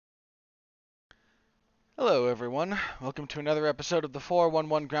Hello, everyone. Welcome to another episode of the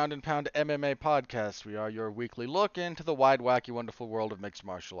 411 Ground and Pound MMA podcast. We are your weekly look into the wide, wacky, wonderful world of mixed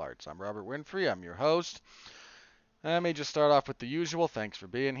martial arts. I'm Robert Winfrey. I'm your host. Let me just start off with the usual. Thanks for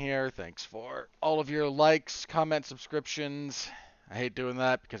being here. Thanks for all of your likes, comments, subscriptions. I hate doing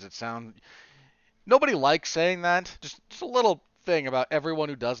that because nobody likes saying that. Just a little thing about everyone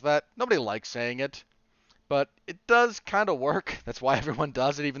who does that. Nobody likes saying it, but it does kind of work. That's why everyone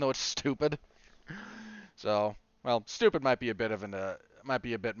does it, even though it's stupid. So, well, stupid might be might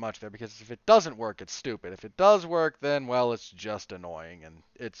be a bit much there, because if it doesn't work, it's stupid. If it does work, then, well, it's just annoying, and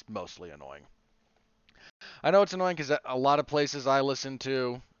it's mostly annoying. I know it's annoying because a lot of places I listen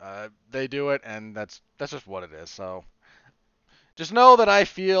to, they do it, and that's just what it is. So just know that I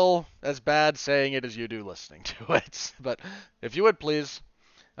feel as bad saying it as you do listening to it. But if you would please,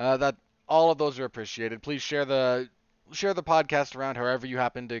 that all of those are appreciated. Please share the podcast around however you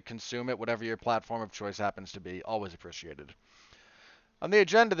happen to consume it, whatever your platform of choice happens to be. Always appreciated. On the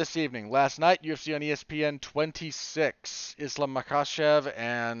agenda this evening, last night, UFC on ESPN 26. Islam Makhachev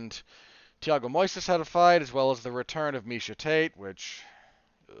and Thiago Moises had a fight, as well as the return of Miesha Tate, which,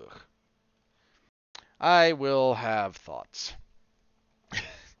 ugh, I will have thoughts.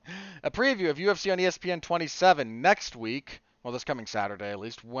 A preview of UFC on ESPN 27 next week, well, this coming Saturday at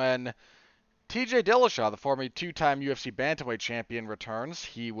least, when TJ Dillashaw, the former two-time UFC bantamweight champion, returns.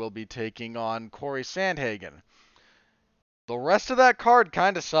 He will be taking on Cory Sandhagen. The rest of that card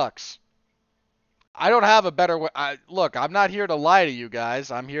kind of sucks. I don't have a better way. Look, I'm not here to lie to you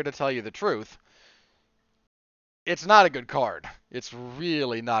guys. I'm here to tell you the truth. It's not a good card. It's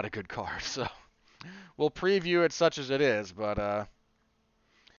really not a good card. So we'll preview it such as it is, but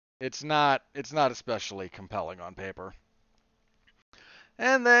it's not especially compelling on paper.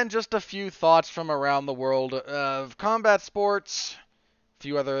 And then just a few thoughts from around the world of combat sports. A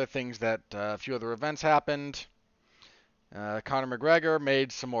few other events happened. Conor McGregor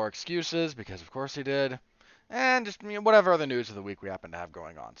made some more excuses, because of course he did. And just whatever other news of the week we happen to have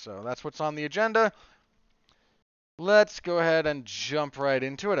going on. So that's what's on the agenda. Let's go ahead and jump right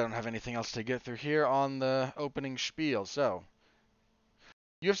into it. I don't have anything else to get through here on the opening spiel. So,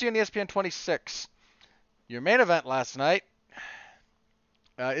 UFC on ESPN 26. Your main event last night.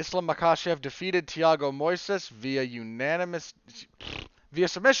 Islam Makhachev defeated Thiago Moises via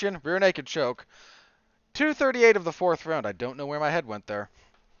submission, rear naked choke. 2:38 of the fourth round. I don't know where my head went there.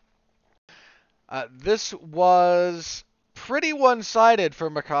 This was pretty one-sided for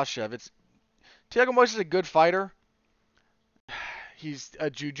Makhachev. Thiago Moises is a good fighter. He's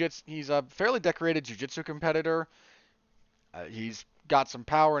a fairly decorated jiu-jitsu competitor. He's got some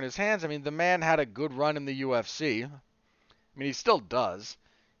power in his hands. I mean, the man had a good run in the UFC. I mean, he still does.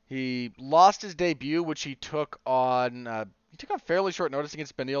 He lost his debut, which he took on fairly short notice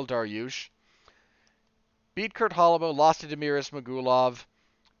against Beneil Dariush. Beat Kurt Holloway, lost to Demiris Magulov,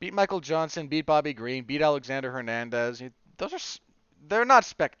 beat Michael Johnson, beat Bobby Green, beat Alexander Hernandez. They're not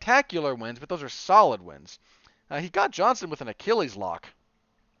spectacular wins, but those are solid wins. He got Johnson with an Achilles lock,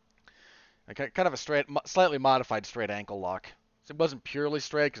 kind of a slightly modified straight ankle lock. It wasn't purely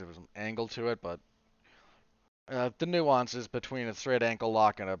straight because there was an angle to it, but the nuances between a straight ankle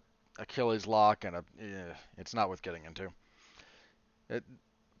lock and a Achilles lock it's not worth getting into.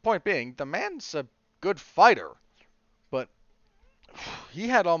 Point being, the man's a good fighter, but he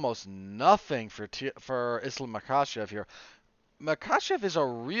had almost nothing for Islam Makhachev here. Makhachev is a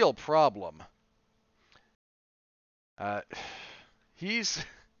real problem. He's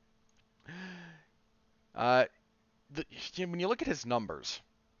when you look at his numbers,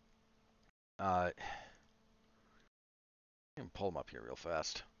 I can pull him up here real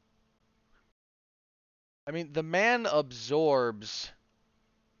fast. I mean, the man absorbs.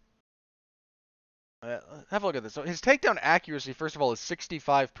 Have a look at this. So his takedown accuracy, first of all, is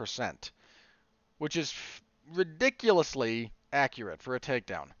 65%, which is ridiculously accurate for a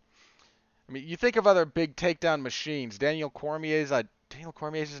takedown. I mean, you think of other big takedown machines. Daniel Cormier's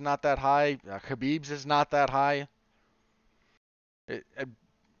is not that high. Khabib's is not that high.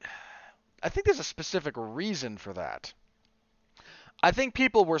 I think there's a specific reason for that. I think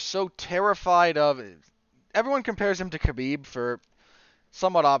people were so terrified of it. Everyone compares him to Khabib for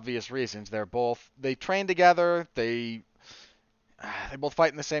somewhat obvious reasons. They train together. They both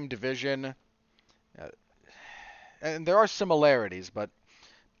fight in the same division. And there are similarities, but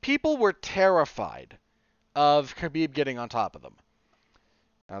people were terrified of Khabib getting on top of them.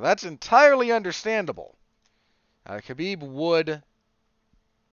 Now, that's entirely understandable. Khabib would,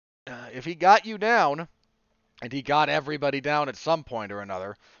 if he got you down, and he got everybody down at some point or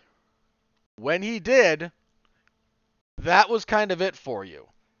another, when he did, that was kind of it for you.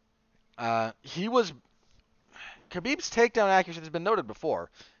 He was Khabib's takedown accuracy has been noted before.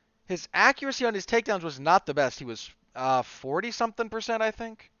 His accuracy on his takedowns was not the best. He was 40-something%, I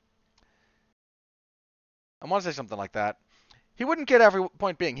think. I want to say something like that. He wouldn't get every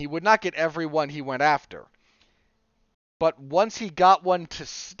point being. He would not get every one he went after. But once he got one to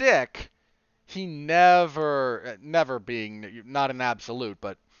stick, he never being not an absolute,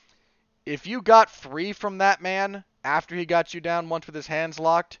 but if you got 3 from that man after he got you down once with his hands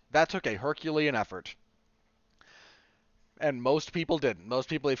locked, that took a Herculean effort. And most people didn't. Most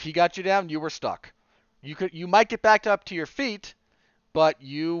people, if he got you down, you were stuck. You might get back up to your feet, but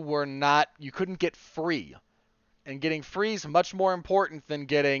you couldn't get free. And getting free is much more important than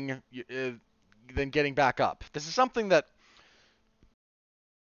getting back up. This is something that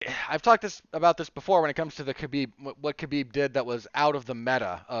I've talked about this before when it comes to the Khabib, what Khabib did that was out of the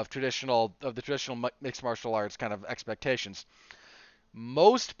meta of the traditional mixed martial arts kind of expectations.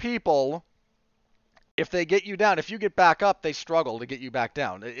 Most people, if they get you down, if you get back up, they struggle to get you back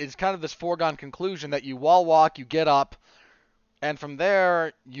down. It's kind of this foregone conclusion that you wall walk, you get up, and from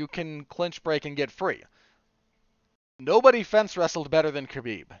there you can clinch break and get free. Nobody fence wrestled better than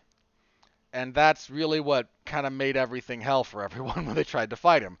Khabib. And that's really what kind of made everything hell for everyone when they tried to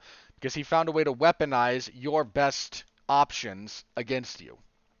fight him. Because he found a way to weaponize your best options against you.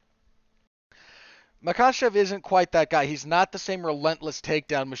 Makhachev isn't quite that guy. He's not the same relentless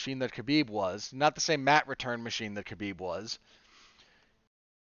takedown machine that Khabib was. Not the same mat return machine that Khabib was.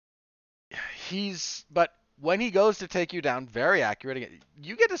 But when he goes to take you down, very accurate.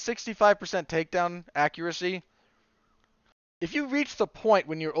 You get a 65% takedown accuracy. If you reach the point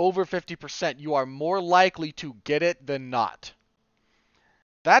when you're over 50%, you are more likely to get it than not.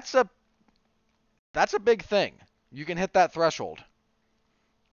 That's a big thing. You can hit that threshold.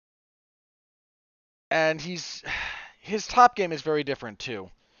 And his top game is very different too.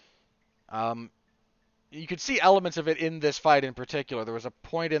 You could see elements of it in this fight in particular. There was a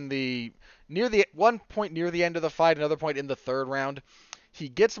point one point near the end of the fight, another point in the third round. He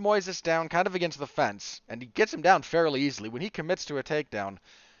gets Moises down kind of against the fence, and he gets him down fairly easily. When he commits to a takedown,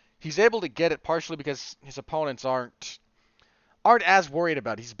 he's able to get it partially because his opponents aren't as worried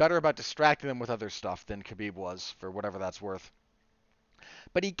about it. He's better about distracting them with other stuff than Khabib was, for whatever that's worth.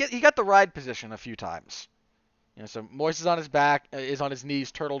 But he got the ride position a few times. So Moises on his back, is on his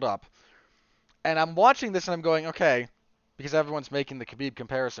knees, turtled up. And I'm watching this and I'm going, okay, because everyone's making the Khabib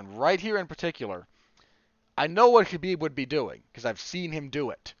comparison. Right here in particular, I know what Khabib would be doing, because I've seen him do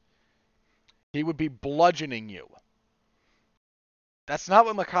it. He would be bludgeoning you. That's not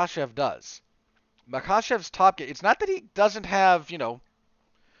what Makhachev does. Makhachev's top game, it's not that he doesn't have, not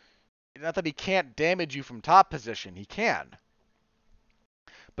that he can't damage you from top position. He can.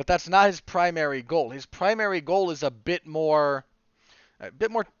 But that's not his primary goal. His primary goal is a bit more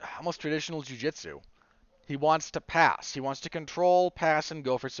almost traditional jiu-jitsu. He wants to pass. He wants to control, pass, and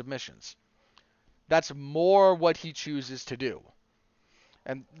go for submissions. That's more what he chooses to do.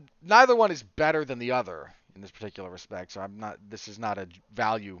 And neither one is better than the other in this particular respect, so this is not a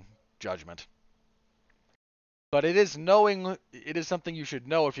value judgment. But it is something you should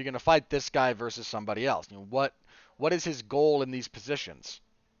know if you're going to fight this guy versus somebody else. What is his goal in these positions?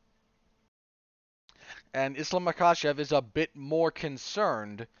 And Islam Makhachev is a bit more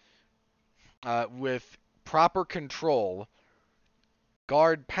concerned with proper control,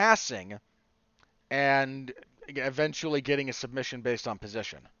 guard passing, and eventually getting a submission based on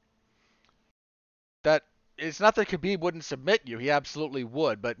position. That it's not that Khabib wouldn't submit you; he absolutely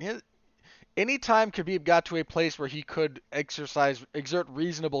would. But anytime Khabib got to a place where he could exert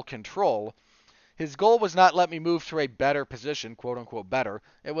reasonable control, his goal was not let me move to a better position, quote unquote better.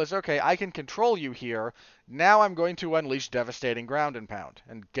 It was, okay, I can control you here. Now I'm going to unleash devastating ground and pound.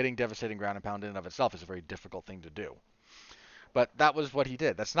 And getting devastating ground and pound in and of itself is a very difficult thing to do. But that was what he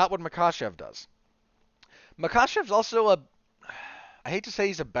did. That's not what Makhachev does. Makhachev's also I hate to say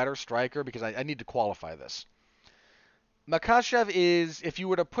he's a better striker because I need to qualify this. Makhachev is, if you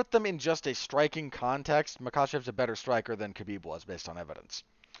were to put them in just a striking context, Makhachev's a better striker than Khabib was based on evidence.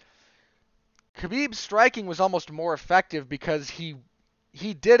 Khabib's striking was almost more effective because he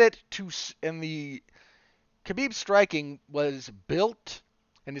did it Khabib's striking was built,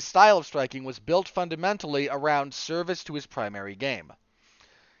 and his style of striking was built fundamentally around service to his primary game.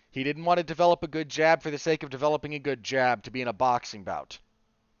 He didn't want to develop a good jab for the sake of developing a good jab to be in a boxing bout.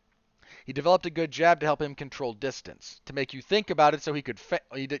 He developed a good jab to help him control distance, to make you think about it so he could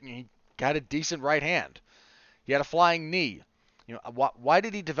he had a decent right hand. He had a flying knee. Why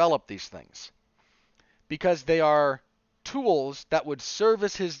did he develop these things? Because they are tools that would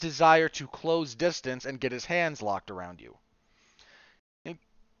service his desire to close distance and get his hands locked around you.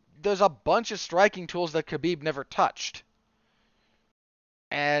 there's a bunch of striking tools that Khabib never touched.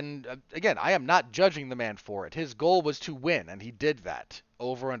 And again, I am not judging the man for it. His goal was to win, and he did that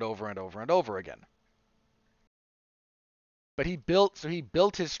over and over and over and over again. But he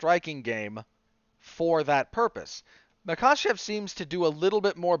built his striking game for that purpose. Makhachev seems to do a little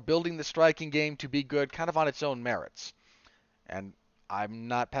bit more building the striking game to be good kind of on its own merits. And I'm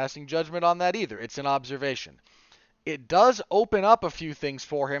not passing judgment on that either. It's an observation. It does open up a few things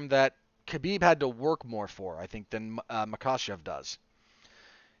for him that Khabib had to work more for, I think, than Makhachev does.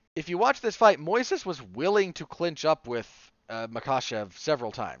 If you watch this fight, Moises was willing to clinch up with Makhachev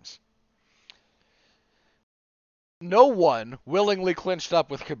several times. No one willingly clinched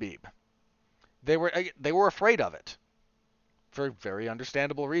up with Khabib. They were afraid of it for very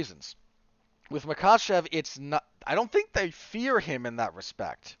understandable reasons. With Makhachev, it's not. I don't think they fear him in that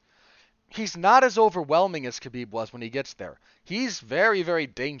respect. He's not as overwhelming as Khabib was when he gets there. He's very, very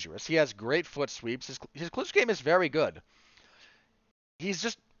dangerous. He has great foot sweeps. His clinch game is very good. He's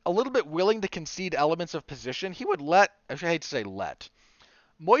just a little bit willing to concede elements of position. He would I hate to say let.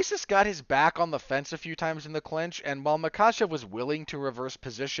 Moises got his back on the fence a few times in the clinch, and while Makhachev was willing to reverse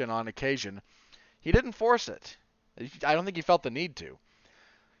position on occasion, he didn't force it. I don't think he felt the need to.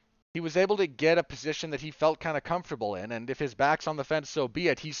 He was able to get a position that he felt kind of comfortable in, and if his back's on the fence, so be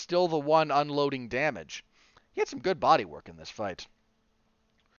it. He's still the one unloading damage. He had some good body work in this fight.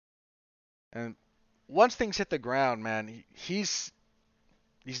 And once things hit the ground, man, he's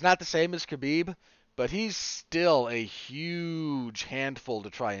not the same as Khabib, but he's still a huge handful to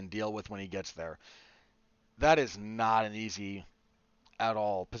try and deal with when he gets there. That is not an easy at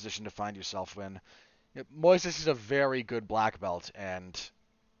all position to find yourself in. Moises is a very good black belt, and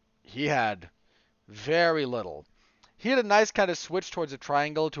he had very little. He had a nice kind of switch towards a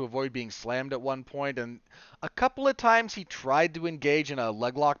triangle to avoid being slammed at one point, and a couple of times he tried to engage in a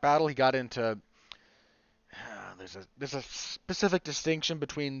leg lock battle. He got into... There's a specific distinction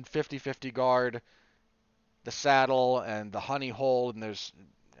between 50-50 guard, the saddle, and the honey hole, and there's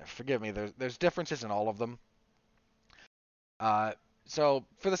differences in all of them. So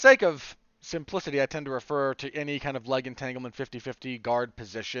for the sake of simplicity, I tend to refer to any kind of leg entanglement 50-50 guard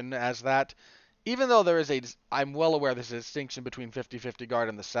position as that. Even though I'm well aware there's a distinction between 50-50 guard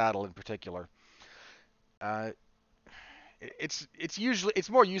and the saddle in particular. It's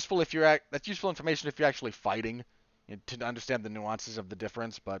more useful that's useful information if you're actually fighting, to understand the nuances of the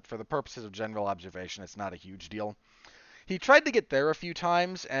difference, but for the purposes of general observation, it's not a huge deal. He tried to get there a few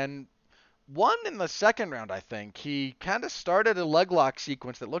times, and one in the second round, I think, he kind of started a leg lock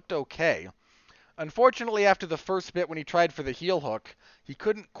sequence that looked okay. Unfortunately, after the first bit when he tried for the heel hook, he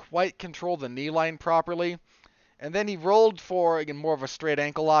couldn't quite control the knee line properly, and then he rolled for, again, more of a straight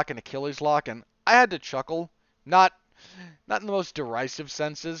ankle lock and Achilles lock, and I had to chuckle. Not in the most derisive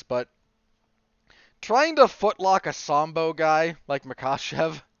senses, but trying to footlock a Sambo guy like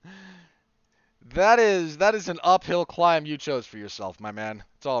Makhachev, that is an uphill climb you chose for yourself, my man.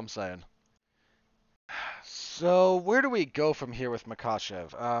 That's all I'm saying. So, where do we go from here with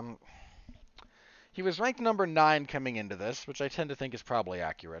Makhachev? He was ranked number 9 coming into this, which I tend to think is probably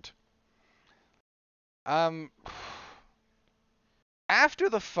accurate. After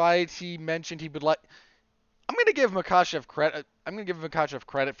the fight, he mentioned he would like... I'm going to give Makhachev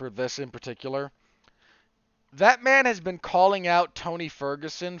credit for this in particular. That man has been calling out Tony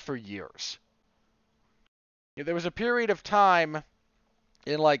Ferguson for years. There was a period of time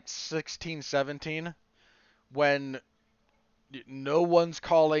in like 16, 17 when no one's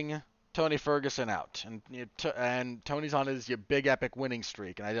calling Tony Ferguson out, and Tony's on his big epic winning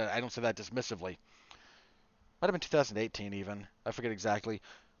streak, and I don't say that dismissively. Might have been 2018 even. I forget exactly.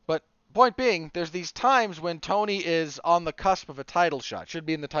 But point being, there's these times when Tony is on the cusp of a title shot. Should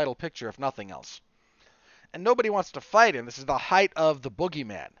be in the title picture, if nothing else. And nobody wants to fight him. This is the height of the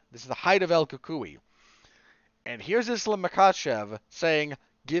boogeyman. This is the height of El Kukui. And here's Islam Makhachev saying,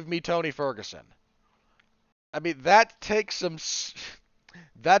 "Give me Tony Ferguson." I mean, that takes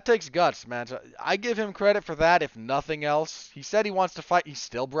guts, man. So I give him credit for that, if nothing else. He said he wants to fight. He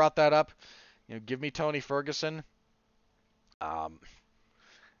still brought that up. Give me Tony Ferguson.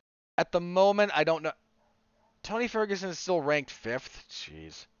 At the moment, I don't know. Tony Ferguson is still ranked 5th.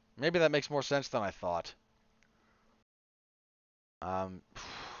 Jeez. Maybe that makes more sense than I thought. I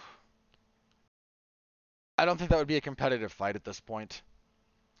don't think that would be a competitive fight at this point.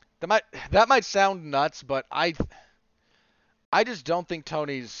 That might sound nuts, but I just don't think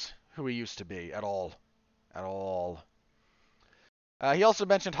Tony's who he used to be at all. At all. He also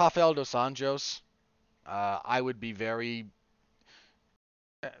mentioned Rafael dos Anjos. I would be very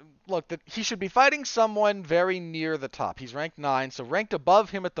Uh, Look, he should be fighting someone very near the top. He's ranked 9, so ranked above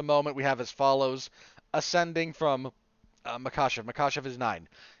him at the moment we have as follows, ascending from Makhachev. Makhachev is 9.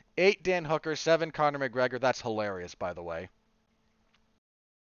 8, Dan Hooker. 7, Conor McGregor. That's hilarious, by the way.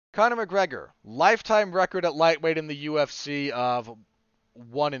 Conor McGregor, lifetime record at lightweight in the UFC of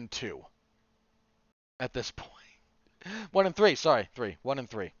 1-2 at this point. 1-3, sorry, 3.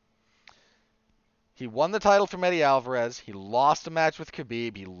 1-3. He won the title from Eddie Alvarez. He lost a match with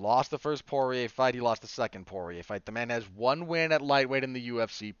Khabib. He lost the first Poirier fight. He lost the second Poirier fight. The man has 1 win at lightweight in the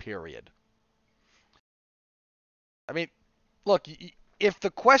UFC, period. I mean, look, if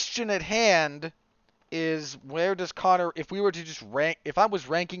the question at hand is where does Conor, if we were to just rank, if I was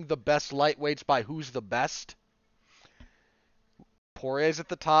ranking the best lightweights by who's the best, Poirier's at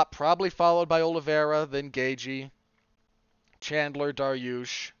the top, probably followed by Oliveira, then Gaethje, Chandler,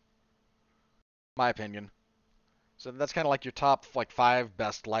 Dariush, my opinion. So that's kind of like your top 5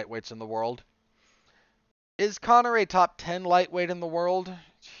 best lightweights in the world. Is Conor a top 10 lightweight in the world?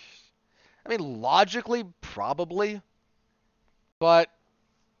 I mean, logically, probably. But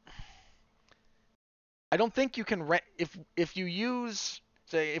I don't think you can rank, if you use,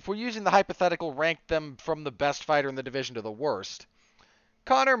 say, if we're using the hypothetical rank them from the best fighter in the division to the worst,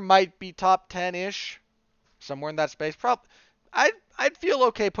 Conor might be top 10-ish, somewhere in that space. I'd feel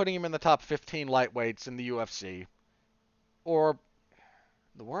okay putting him in the top 15 lightweights in the UFC. Or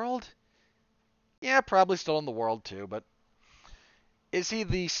the world? Yeah, probably still in the world too, but is he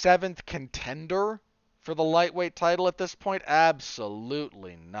the 7th contender for the lightweight title at this point?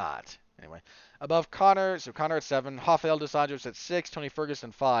 Absolutely not. Anyway, above Conor, so Conor at 7, Rafael dos Anjos at 6, Tony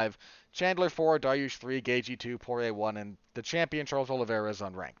Ferguson 5, Chandler 4, Dariush 3, Gaethje 2, Poirier 1, and the champion Charles Oliveira is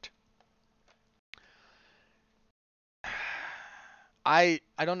unranked. I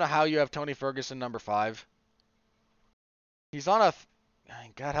don't know how you have Tony Ferguson number 5. He's on a,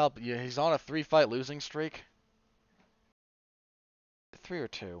 God help you, he's on a 3-fight losing streak. 3 or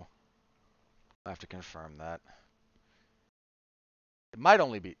 2. I have to confirm that. It might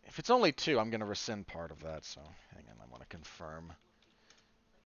only be, if it's only 2, I'm going to rescind part of that, so hang on, I want to confirm.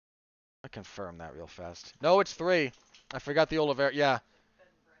 I'll confirm that real fast. No, it's 3. I forgot the Oliveira, yeah.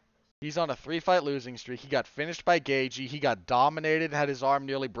 He's on a 3-fight losing streak. He got finished by Gaethje. He got dominated, had his arm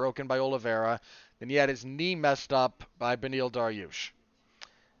nearly broken by Oliveira. Then he had his knee messed up by Beneil Dariush.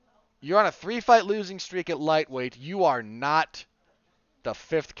 You're on a 3-fight losing streak at lightweight. You are not the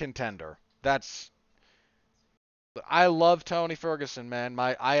 5th contender. I love Tony Ferguson, man.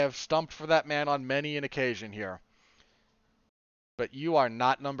 I have stumped for that man on many an occasion here. But you are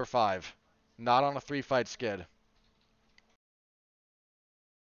not number 5. Not on a 3-fight skid.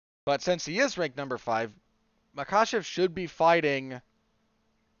 But since he is ranked number 5, Makhachev should be fighting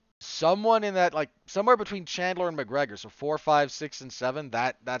someone in that, somewhere between Chandler and McGregor. So 4, 5, 6, and 7.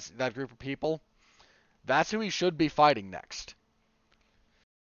 That's that group of people. That's who he should be fighting next.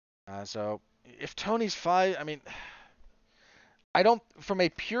 So if Tony's 5, I mean, I don't, from a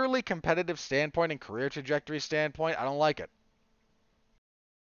purely competitive standpoint and career trajectory standpoint, I don't like it.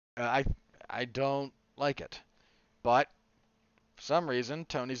 I don't like it. But for some reason,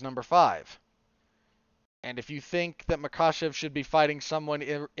 Tony's number 5. And if you think that Makhachev should be fighting someone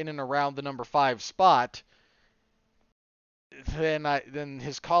in and around the number 5 spot, then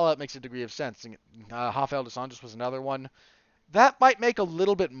his call-out makes a degree of sense. Rafael dos Anjos was another one. That might make a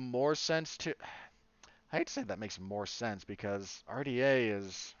little bit more sense to... I hate to say that makes more sense because RDA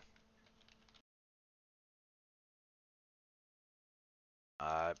is...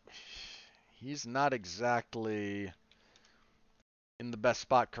 he's not exactly in the best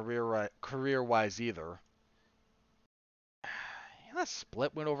spot career-wise either. That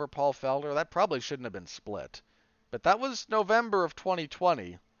split win over Paul Felder. That probably shouldn't have been split. But that was November of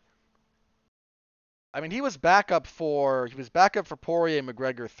 2020. I mean, he was backup for Poirier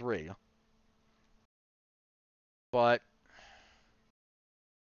McGregor 3. But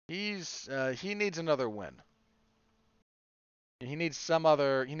he needs another win. He needs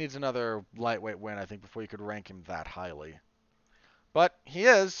another lightweight win, I think, before you could rank him that highly. But he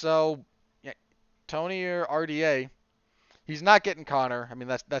is, so yeah, Tony or RDA. He's not getting Conor. I mean,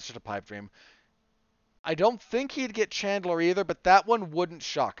 that's just a pipe dream. I don't think he'd get Chandler either, but that one wouldn't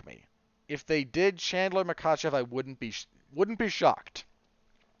shock me. If they did Chandler Makhachev, I wouldn't be shocked.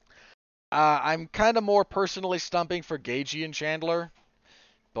 I'm kind of more personally stumping for Gaethje and Chandler,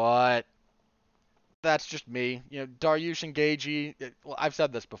 but that's just me. Dariush and Gaethje, well, I've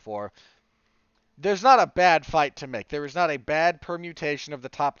said this before. There's not a bad fight to make. There is not a bad permutation of the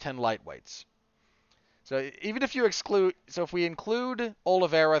top 10 lightweights. So even if if we include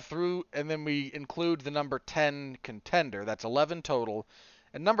Oliveira through, and then we include the number 10 contender, that's 11 total,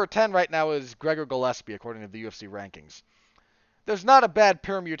 And number 10 right now is Gregor Gillespie, according to the UFC rankings. There's not a bad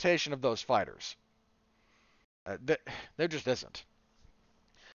permutation of those fighters. There just isn't.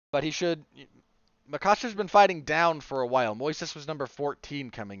 But he should... Makhachev's been fighting down for a while. Moises was number 14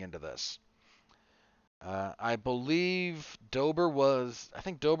 coming into this. I believe Dober was... I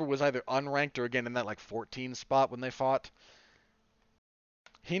think Dober was either unranked or again in that like 14 spot when they fought.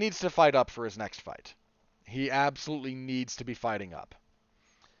 He needs to fight up for his next fight. He absolutely needs to be fighting up.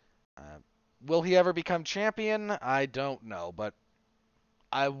 Will he ever become champion? I don't know, but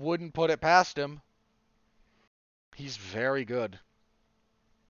I wouldn't put it past him. He's very good.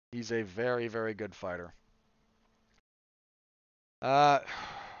 He's a very, very good fighter. All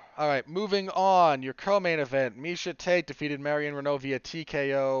right, moving on. Your co-main event. Miesha Tate defeated Marion Reneau via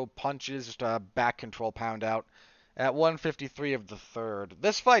TKO, punches, just a back control pound out at 153 of the third.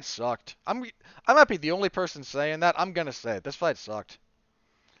 This fight sucked. I might be the only person saying that. I'm going to say it. This fight sucked.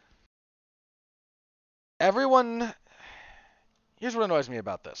 Everyone... Here's what annoys me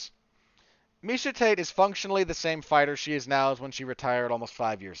about this. Miesha Tate is functionally the same fighter she is now as when she retired almost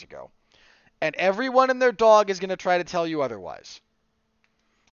 5 years ago. And everyone and their dog is going to try to tell you otherwise.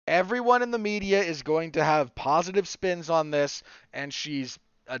 Everyone in the media is going to have positive spins on this, and she's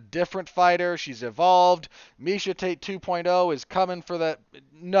a different fighter. She's evolved. Miesha Tate 2.0 is coming for the...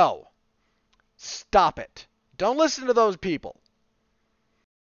 No. Stop it. Don't listen to those people.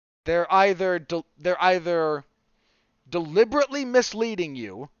 They're either deliberately misleading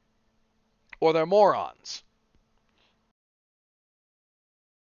you, or they're morons.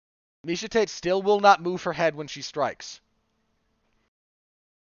 Miesha Tate still will not move her head when she strikes.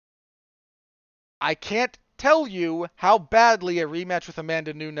 I can't tell you how badly a rematch with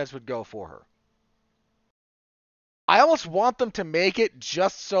Amanda Nunes would go for her. I almost want them to make it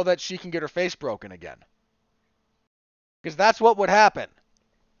just so that she can get her face broken again. Because that's what would happen.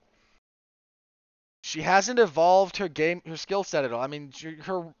 She hasn't evolved her skill set at all. I mean,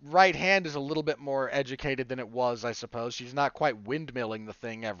 her right hand is a little bit more educated than it was, I suppose. She's not quite windmilling the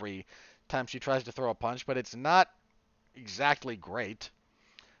thing every time she tries to throw a punch, but it's not exactly great.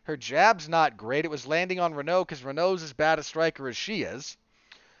 Her jab's not great. It was landing on Reneau because Reneau's as bad a striker as she is.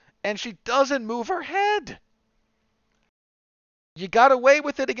 And she doesn't move her head. You got away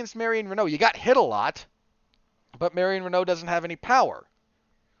with it against Marion Reneau. You got hit a lot, but Marion Reneau doesn't have any power.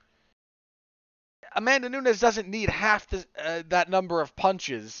 Amanda Nunes doesn't need half that number of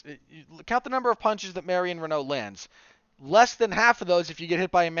punches. Count the number of punches that Marion Reneau lands. Less than half of those if you get hit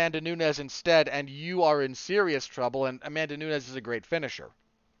by Amanda Nunes instead, and you are in serious trouble, and Amanda Nunes is a great finisher.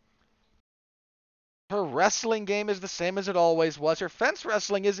 Her wrestling game is the same as it always was. Her fence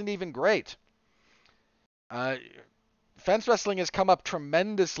wrestling isn't even great. Fence wrestling has come up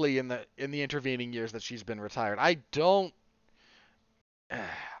tremendously in the intervening years that she's been retired.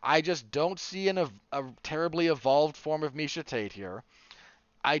 I just don't see a terribly evolved form of Miesha Tate here.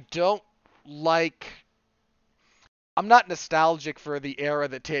 I'm not nostalgic for the era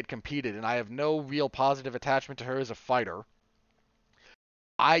that Tate competed, and I have no real positive attachment to her as a fighter.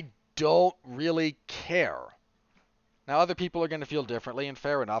 I don't really care. Now, other people are going to feel differently, and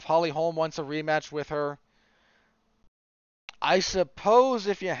fair enough. Holly Holm wants a rematch with her. I suppose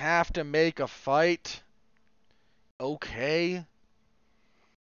if you have to make a fight, okay.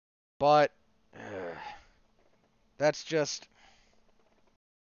 But that's just...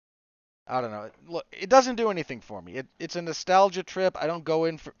 I don't know. Look, it doesn't do anything for me. It's a nostalgia trip. I don't go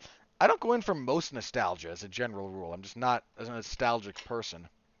in for most nostalgia as a general rule. I'm just not a nostalgic person.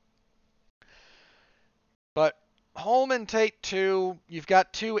 But Holm and Tate too. You've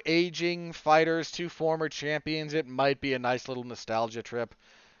got two aging fighters, two former champions. It might be a nice little nostalgia trip.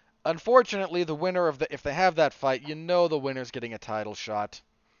 Unfortunately, the winner if they have that fight, you know the winner's getting a title shot.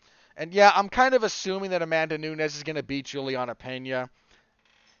 And yeah, I'm kind of assuming that Amanda Nunes is going to beat Juliana Pena.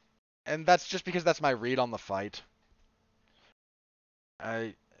 And that's just because that's my read on the fight.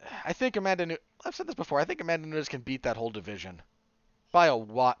 I think I've said this before. I think Amanda Nunes can beat that whole division by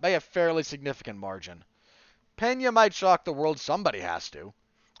a fairly significant margin. Pena might shock the world. Somebody has to.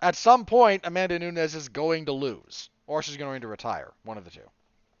 At some point, Amanda Nunes is going to lose, or she's going to retire. One of the two.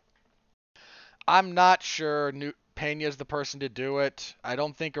 I'm not sure Pena's the person to do it. I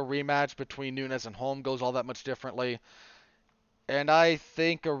don't think a rematch between Nunes and Holm goes all that much differently. And I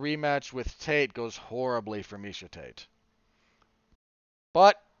think a rematch with Tate goes horribly for Miesha Tate.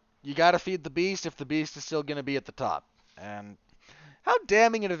 But you got to feed the beast if the beast is still going to be at the top. And how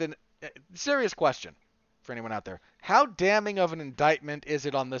damning of an... Serious question for anyone out there. How damning of an indictment is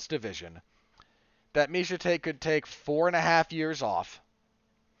it on this division that Miesha Tate could take 4.5 years off,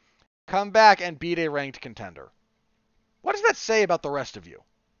 come back and beat a ranked contender? What does that say about the rest of you?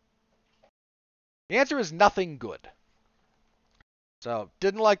 The answer is nothing good. So,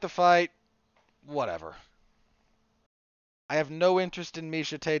 didn't like the fight. Whatever. I have no interest in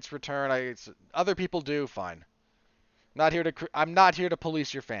Miesha Tate's return. Other people do. Fine. I'm not here to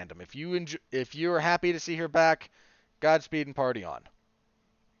police your fandom. If you're happy to see her back, Godspeed and party on.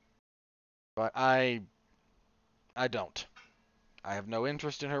 But I don't. I have no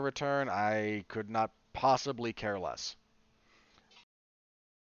interest in her return. I could not possibly care less.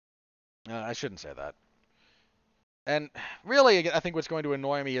 I shouldn't say that. And really, I think what's going to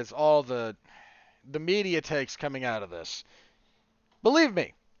annoy me is all the media takes coming out of this. Believe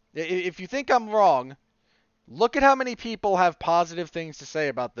me, if you think I'm wrong, look at how many people have positive things to say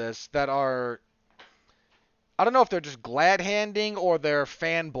about this that are, I don't know if they're just glad-handing or they're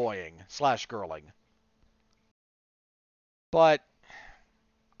fanboying / girling. But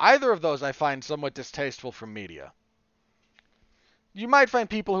either of those I find somewhat distasteful from media. You might find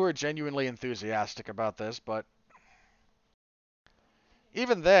people who are genuinely enthusiastic about this, but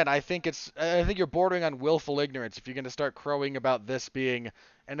even then, I think you're bordering on willful ignorance if you're going to start crowing about this being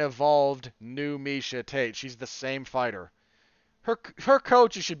an evolved new Miesha Tate. She's the same fighter. Her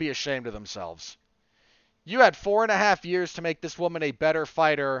coaches should be ashamed of themselves. You had 4.5 years to make this woman a better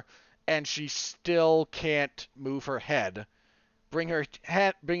fighter, and she still can't move her head. Bring her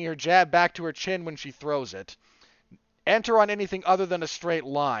jab back to her chin when she throws it. Enter on anything other than a straight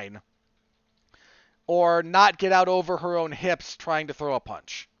line. Or not get out over her own hips trying to throw a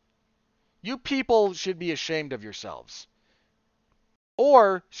punch. You people should be ashamed of yourselves.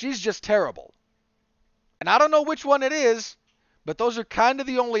 Or she's just terrible. And I don't know which one it is, but those are kind of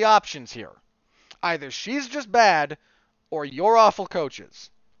the only options here. Either she's just bad, or you're awful coaches.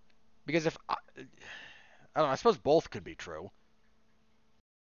 Because I don't know, I suppose both could be true.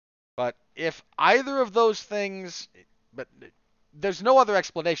 But if either of those things, but there's no other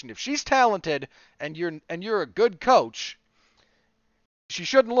explanation. If she's talented and you're a good coach, she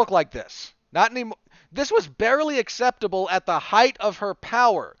shouldn't look like this. Not anymore. This was barely acceptable at the height of her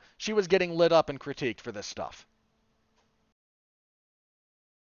power. She was getting lit up and critiqued for this stuff.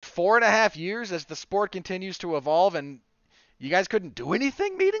 4.5 years as the sport continues to evolve, and you guys couldn't do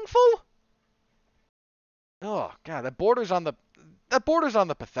anything meaningful? Oh god, that borders on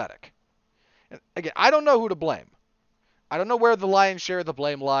the pathetic. Again, I don't know who to blame. I don't know where the lion's share of the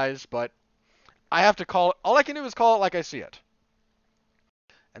blame lies, but I have to call it. All I can do is call it like I see it.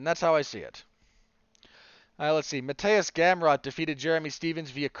 And that's how I see it. Let's see. Mateus Gamrot defeated Jeremy Stephens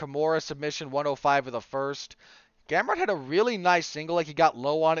via Kimura submission 105 with a first. Gamrot had a really nice single, like he got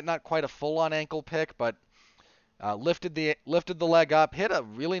low on it, not quite a full-on ankle pick, but lifted the leg up, hit a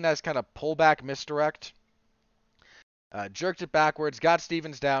really nice kind of pullback misdirect. Jerked it backwards, got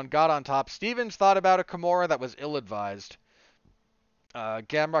Stephens down, got on top. Stephens thought about a Kimura that was ill-advised.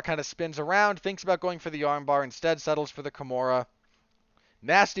 Gamrot kind of spins around, thinks about going for the armbar, instead settles for the Kimura.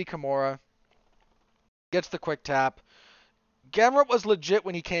 Nasty Kimura. Gets the quick tap. Gamrot was legit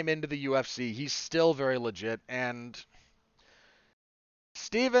when he came into the UFC. He's still very legit, and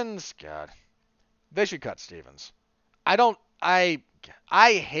Stephens, God, they should cut Stephens. I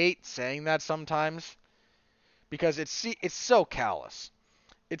hate saying that sometimes because it's so callous.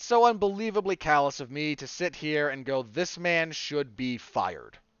 It's so unbelievably callous of me to sit here and go, this man should be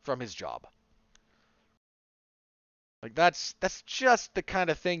fired from his job. Like, that's just the kind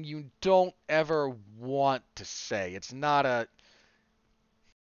of thing you don't ever want to say. It's not a...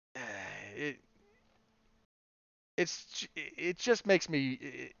 It just makes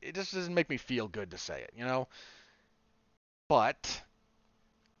me... It just doesn't make me feel good to say it, you know? But,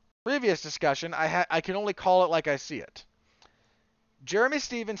 previous discussion, I can only call it like I see it. Jeremy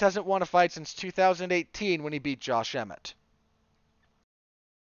Stephens hasn't won a fight since 2018 when he beat Josh Emmett.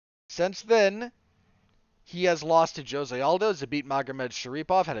 Since then, he has lost to Jose Aldo, Zabit Magomed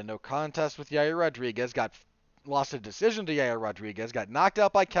Sharipov, had a no contest with Yair Rodriguez, lost a decision to Yair Rodriguez, got knocked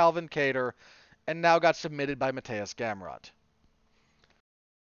out by Calvin Kattar, and now got submitted by Mateus Gamrot.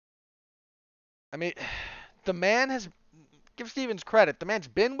 I mean, the man has... Give Stephens credit. The man's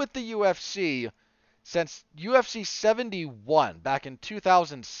been with the UFC since UFC 71 back in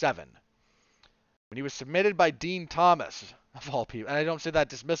 2007 when he was submitted by Dean Thomas, of all people. And I don't say that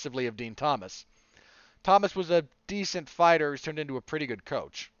dismissively of Dean Thomas. Thomas was a decent fighter who's turned into a pretty good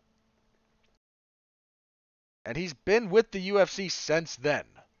coach. And he's been with the UFC since then.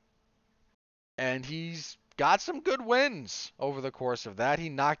 And he's got some good wins over the course of that. He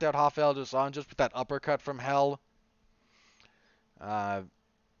knocked out Rafael dos Anjos with that uppercut from hell. That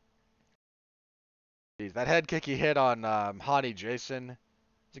head kick he hit on Hadi Jason.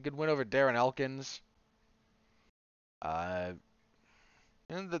 It's a good win over Darren Elkins. Uh,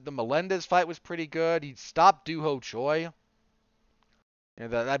 and the Melendez fight was pretty good. He stopped Doo Ho Choi.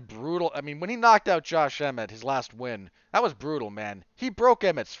 And that brutal. I mean, when he knocked out Josh Emmett, his last win, that was brutal, man. He broke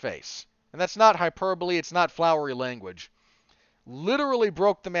Emmett's face. And that's not hyperbole, it's not flowery language. Literally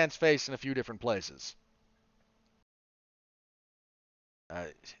broke the man's face in a few different places. Uh,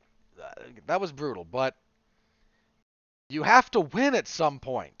 that was brutal, but you have to win at some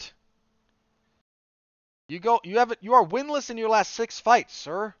point. You are winless in your last 6 fights,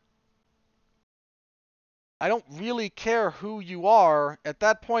 sir. I don't really care who you are. At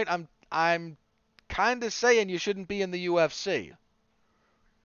that point, I'm kind of saying you shouldn't be in the UFC.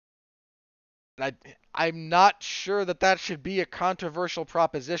 I, I'm not sure that should be a controversial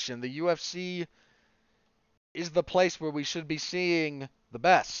proposition. The UFC is the place where we should be seeing the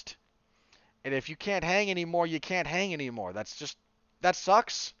best. And if you can't hang anymore, you can't hang anymore. That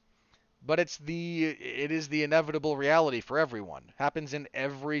sucks. But it is the inevitable reality for everyone. Happens in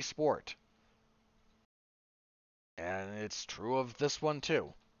every sport. And it's true of this one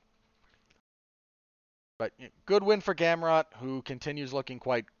too. But good win for Gamrot, who continues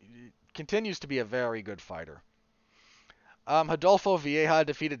to be a very good fighter. Rodolfo Vieja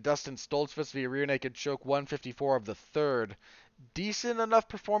defeated Dustin Stoltzfus via rear naked choke 154 of the third. Decent enough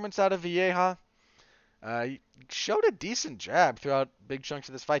performance out of Vieja. He showed a decent jab throughout big chunks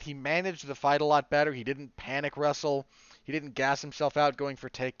of this fight. He managed the fight a lot better. He didn't panic wrestle. He didn't gas himself out going for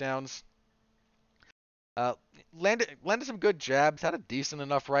takedowns. Landed some good jabs. Had a decent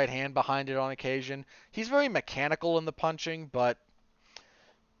enough right hand behind it on occasion. He's very mechanical in the punching, but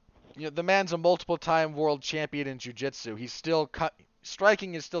the man's a multiple-time world champion in jiu-jitsu.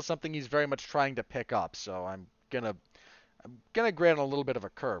 Striking is still something he's very much trying to pick up. So I'm gonna grant a little bit of a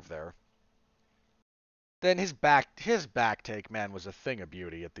curve there. Then his back take, man, was a thing of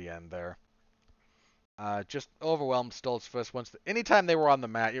beauty at the end there. Just overwhelmed Stoltzfus anytime they were on the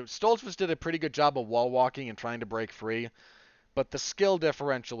mat. Stoltzfus did a pretty good job of wall walking and trying to break free, but the skill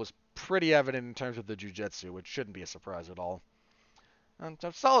differential was pretty evident in terms of the jiu-jitsu, which shouldn't be a surprise at all.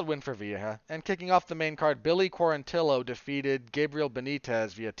 A solid win for Vieja. And kicking off the main card, Billy Quarantillo defeated Gabriel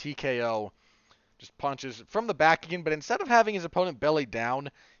Benitez via TKO. Just punches from the back again, but instead of having his opponent belly down,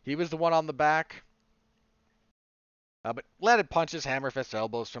 he was the one on the back. But landed punches, hammer fist,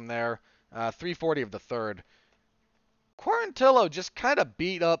 elbows from there. 340 of the third. Quarantillo just kind of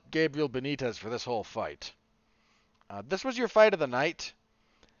beat up Gabriel Benitez for this whole fight. This was your fight of the night,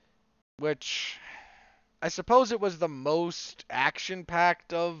 which I suppose it was the most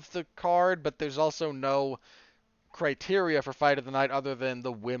action-packed of the card, but there's also no criteria for fight of the night other than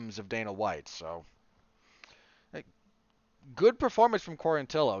the whims of Dana White. So, good performance from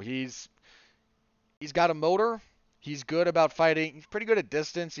Quarantillo. He's got a motor. He's good about fighting. He's pretty good at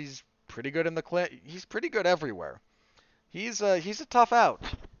distance. He's pretty good in the he's pretty good everywhere. He's a tough out.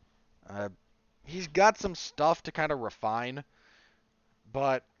 He's got some stuff to kind of refine,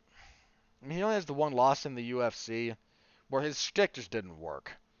 but I mean, he only has the one loss in the UFC where his shtick just didn't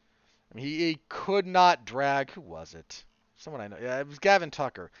work. I mean, he could not drag. Who was it? Someone I know. Yeah, it was Gavin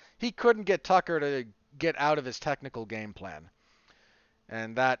Tucker. He couldn't get Tucker to get out of his technical game plan,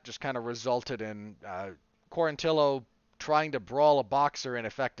 and that just kind of resulted in Quarantillo trying to brawl a boxer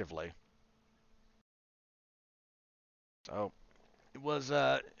ineffectively. So it was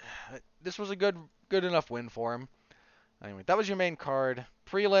this was a good enough win for him. Anyway, that was your main card.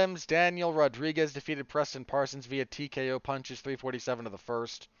 Prelims, Daniel Rodriguez defeated Preston Parsons via TKO punches, 347 of the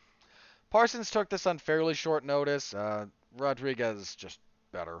first. Parsons took this on fairly short notice. Rodriguez just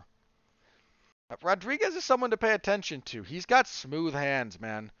better. Rodriguez is someone to pay attention to. He's got smooth hands,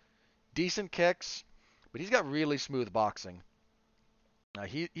 man. Decent kicks, but he's got really smooth boxing.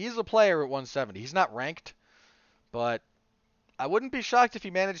 He's a player at 170. He's not ranked, but I wouldn't be shocked if he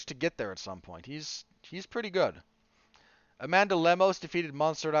managed to get there at some point. He's pretty good. Amanda Lemos defeated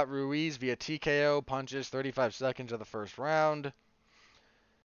Montserrat Ruiz via TKO punches, 35 seconds of the first round.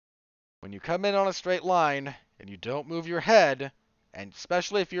 When you come in on a straight line and you don't move your head, and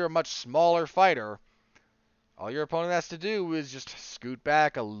especially if you're a much smaller fighter, all your opponent has to do is just scoot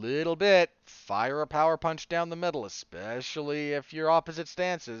back a little bit, fire a power punch down the middle, especially if you're opposite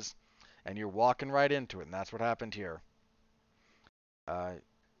stances, and you're walking right into it, and that's what happened here.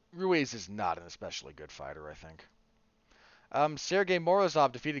 Ruiz is not an especially good fighter, I think. Sergey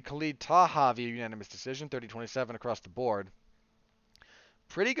Morozov defeated Khalid Taha via unanimous decision, 30-27 across the board.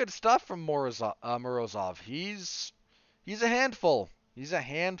 Pretty good stuff from Morozov. He's a handful. He's a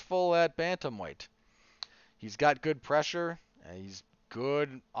handful at bantamweight. He's got good pressure. He's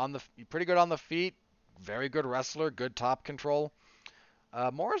pretty good on the feet. Very good wrestler. Good top control.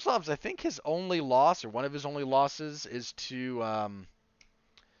 Morozov's, I think his only loss, or one of his only losses, is to,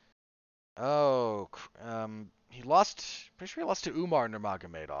 he lost, pretty sure he lost to Umar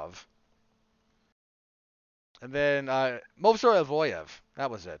Nurmagomedov. And then, Movsar Evloev,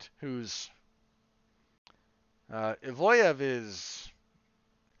 that was it, Evloev is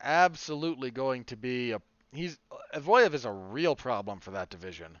absolutely going to be Evloev is a real problem for that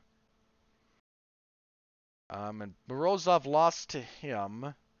division. And Morozov lost to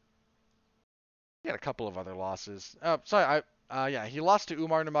him. He had a couple of other losses. Yeah, he lost to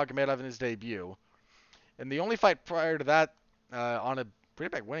Umar Nurmagomedov in his debut. And the only fight prior to that, on a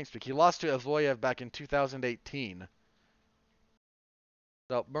pretty big winning streak, he lost to Evloev back in 2018.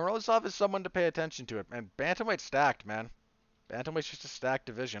 So Morozov is someone to pay attention to. And bantamweight's stacked, man. Bantamweight's just a stacked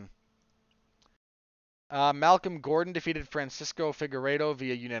division. Malcolm Gordon defeated Francisco Figueiredo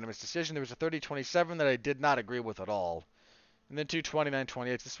via unanimous decision. There was a 30-27 that I did not agree with at all. And then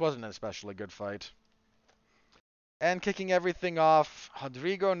 29-28. This wasn't an especially good fight. And kicking everything off,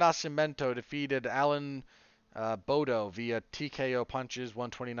 Rodrigo Nascimento defeated Alan Bodo via TKO punches,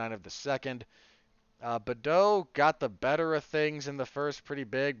 129 of the second. Bodo got the better of things in the first pretty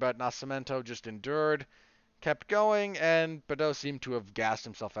big, but Nascimento just endured, kept going, and Bodo seemed to have gassed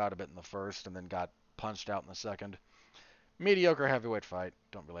himself out a bit in the first and then got punched out in the second. Mediocre heavyweight fight.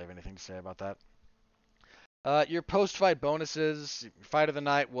 Don't really have anything to say about that. Your post-fight bonuses. Fight of the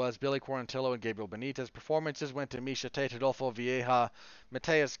night was Billy Quarantillo and Gabriel Benitez. Performances went to Misha Tate, Adolfo Vieja,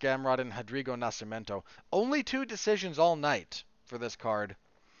 Mateus Gamrot, and Rodrigo Nascimento. Only 2 decisions all night for this card.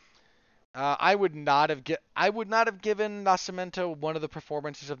 I would not have given Nascimento one of the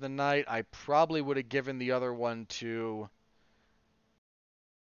performances of the night. I probably would have given the other one to.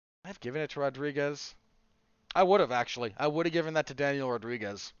 I've given it to Rodriguez. I would have actually. I would have given that to Daniel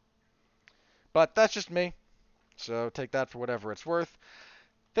Rodriguez. But that's just me. So take that for whatever it's worth.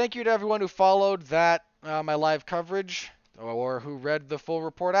 Thank you to everyone who followed that, my live coverage, or who read the full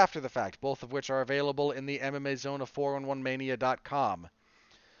report after the fact, both of which are available in the MMA zone of 411mania.com.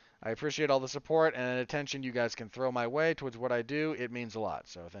 I appreciate all the support and attention you guys can throw my way towards what I do. It means a lot,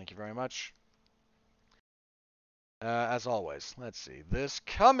 so thank you very much. As always, let's see. This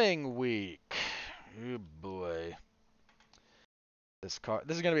coming week, oh boy. This is going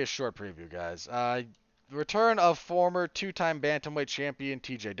to be a short preview, guys. Return of former 2-time bantamweight champion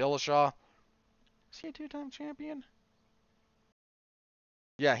TJ Dillashaw. Is he a 2-time champion?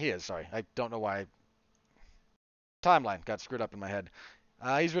 Yeah, he is. Sorry. I don't know why. Timeline got screwed up in my head.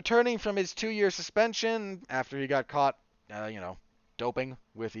 He's returning from his 2-year suspension after he got caught, doping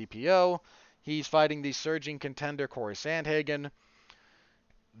with EPO. He's fighting the surging contender Cory Sandhagen.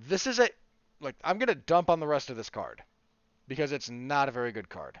 This is I'm going to dump on the rest of this card because it's not a very good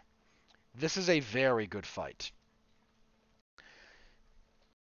card. This is a very good fight.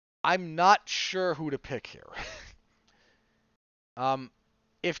 I'm not sure who to pick here.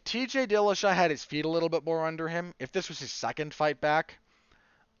 If TJ Dillashaw had his feet a little bit more under him, if this was his second fight back,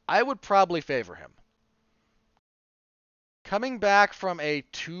 I would probably favor him. Coming back from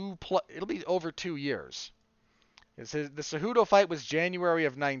it'll be over 2 years. The Cejudo fight was January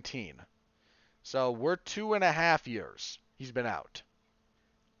of 19. So we're 2.5 years he's been out.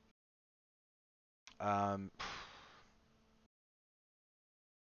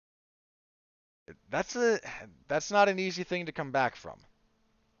 That's not an easy thing to come back from.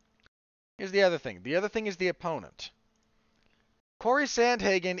 Here's the other thing. The other thing is the opponent. Cory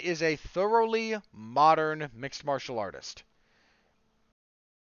Sandhagen is a thoroughly modern mixed martial artist.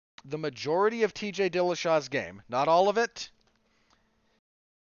 The majority of TJ Dillashaw's game, not all of it,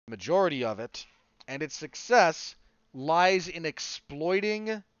 majority of it, and its success lies in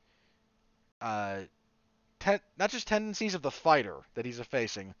exploiting not just tendencies of the fighter that he's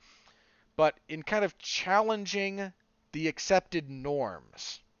facing, but in kind of challenging the accepted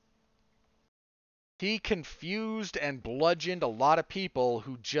norms. He confused and bludgeoned a lot of people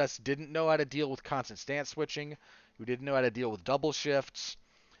who just didn't know how to deal with constant stance switching, who didn't know how to deal with double shifts,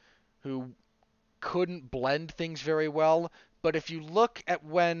 who couldn't blend things very well. But if you look at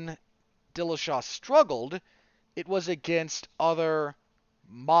when Dillashaw struggled, it was against other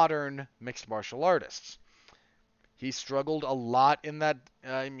modern mixed martial artists. He struggled a lot in that,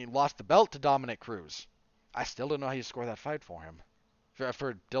 lost the belt to Dominic Cruz. I still don't know how you score that fight for him,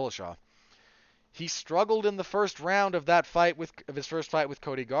 for Dillashaw. He struggled in the first round of his first fight with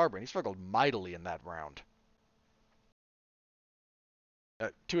Cody Garbrandt. He struggled mightily in that round.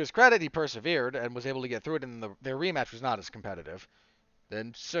 To his credit, he persevered and was able to get through it, and their rematch was not as competitive.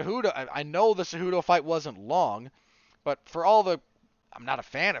 Then Cejudo, I know the Cejudo fight wasn't long, but I'm not a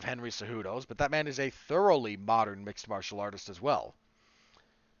fan of Henry Cejudo's, but that man is a thoroughly modern mixed martial artist as well.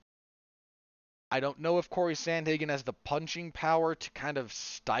 I don't know if Cory Sandhagen has the punching power to kind of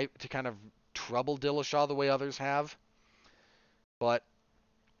trouble Dillashaw the way others have, but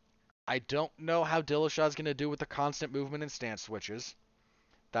I don't know how Dillashaw's going to do with the constant movement and stance switches.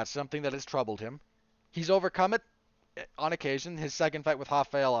 That's something that has troubled him. He's overcome it on occasion. His second fight with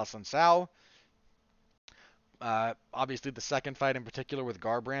Rafael Assunção, obviously the second fight in particular with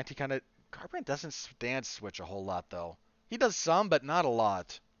Garbrandt, Garbrandt doesn't stance switch a whole lot though. He does some, but not a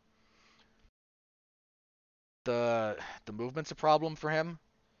lot. The movement's a problem for him.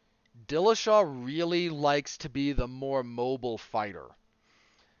 Dillashaw really likes to be the more mobile fighter.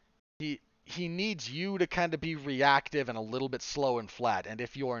 He needs you to kind of be reactive and a little bit slow and flat, and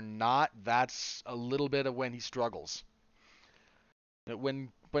if you're not, that's a little bit of when he struggles. When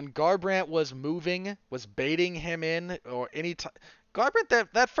Garbrandt was moving, was baiting him in, or any time, Garbrandt,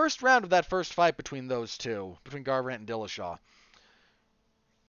 that first round of that first fight between those two, between Garbrandt and Dillashaw,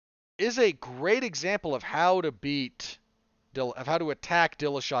 is a great example of how to attack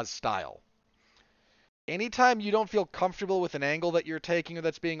Dillashaw's style. Anytime you don't feel comfortable with an angle that you're taking or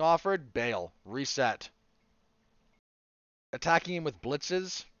that's being offered, bail, reset. Attacking him with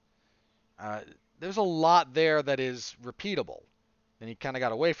blitzes, there's a lot there that is repeatable. And he kind of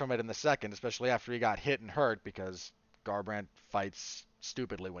got away from it in the second, especially after he got hit and hurt, because Garbrandt fights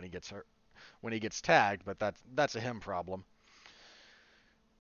stupidly when he gets hurt, when he gets tagged, but that's a him problem.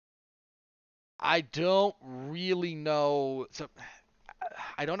 I don't really know. So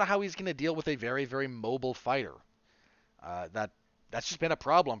I don't know how he's going to deal with a very, very mobile fighter. That's just been a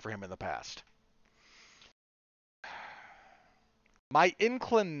problem for him in the past. My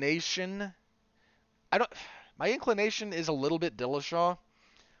inclination, My inclination is a little bit Dillashaw,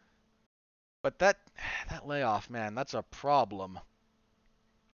 but that layoff, man, that's a problem.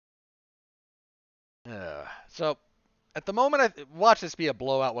 So at the moment, watch this be a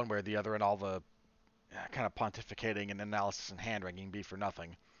blowout one way or the other, and all the kind of pontificating and analysis and hand-wringing be for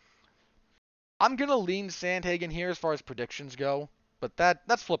nothing. I'm going to lean Sandhagen here as far as predictions go, but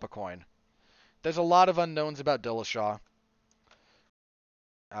that's flip a coin. There's a lot of unknowns about Dillashaw.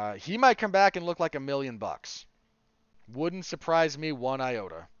 He might come back and look like $1 million. Wouldn't surprise me one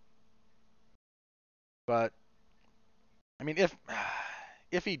iota. But, I mean,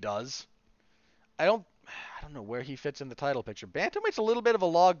 if he does, I don't know where he fits in the title picture. Bantamweight's a little bit of a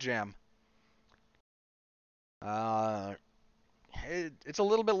logjam. It's a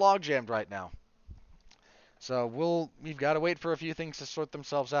little bit log-jammed right now. So we've got to wait for a few things to sort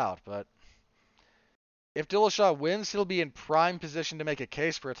themselves out. But if Dillashaw wins, he'll be in prime position to make a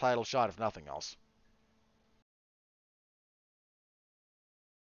case for a title shot, if nothing else.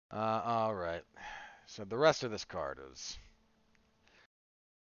 All right. So the rest of this card is...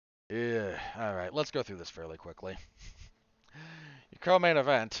 Yeah. All right, let's go through this fairly quickly. Your co-main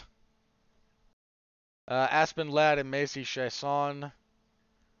event. Aspen Ladd and Macy Chiasson.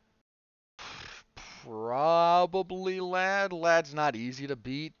 Probably Ladd. Ladd's not easy to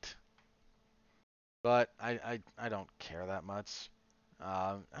beat. But I don't care that much.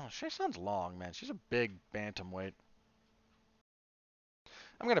 Chiasson's long, man. She's a big bantamweight.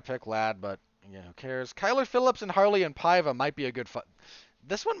 I'm going to pick Ladd, but yeah, who cares? Kyler Phillips and Harley and Paiva might be a good fight.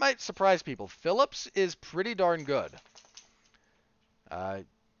 This one might surprise people. Phillips is pretty darn good.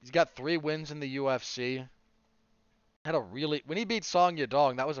 He's got 3 wins in the UFC. When he beat Song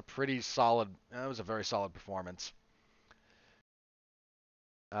Yadong, that was a very solid performance.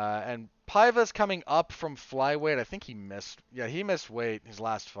 And Paiva's coming up from flyweight. I think he missed weight his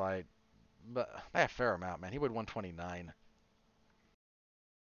last fight, but by a fair amount, man. He weighed 129.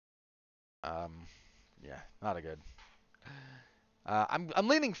 Yeah, not a good. I'm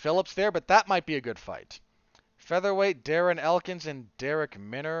leaning Phillips there, but that might be a good fight. Featherweight, Darren Elkins and Derek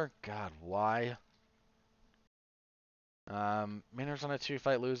Minner. God, why? Minner's on a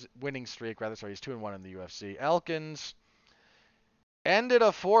 2-fight winning streak, rather. Sorry, he's 2-1 in the UFC. Elkins ended a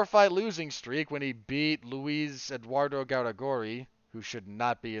 4-fight losing streak when he beat Luis Eduardo Garagori, who should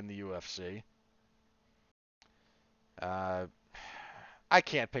not be in the UFC. I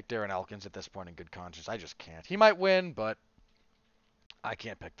can't pick Darren Elkins at this point in good conscience. I just can't. He might win, but I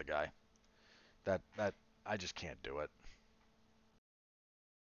can't pick the guy. I just can't do it.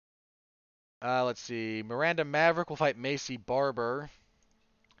 Let's see. Miranda Maverick will fight Macy Barber.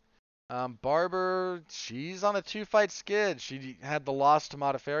 Barber, she's on a 2-fight skid. She had the loss to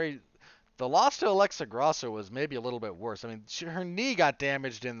Modafferi. The loss to Alexa Grasso was maybe a little bit worse. I mean, her knee got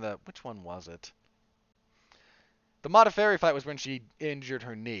damaged in the... Which one was it? The Modafferi fight was when she injured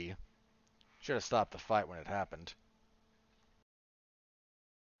her knee. Should have stopped the fight when it happened.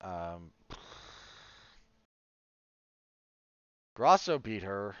 Grasso beat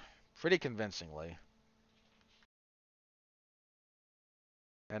her pretty convincingly.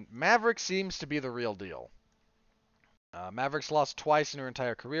 And Maverick seems to be the real deal. Maverick's lost twice in her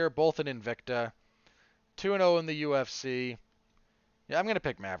entire career, both in Invicta. 2-0 in the UFC. Yeah, I'm going to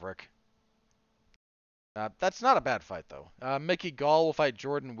pick Maverick. That's not a bad fight, though. Mickey Gall will fight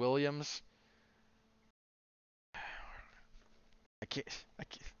Jordan Williams. I can't.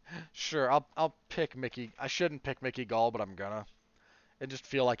 Sure, I'll pick Mickey. I shouldn't pick Mickey Gall, but I'm gonna.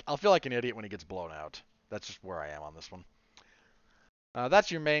 I'll feel like an idiot when he gets blown out. That's just where I am on this one.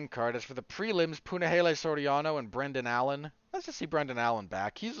 That's your main card. As for the prelims, Punahele Soriano and Brendan Allen. Let's just see Brendan Allen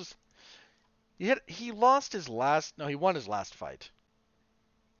back. He lost his last. No, he won his last fight.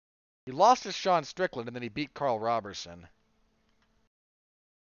 He lost to Sean Strickland, and then he beat Carl Robertson.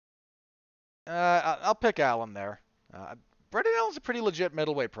 I'll pick Allen there. Brendan Allen's a pretty legit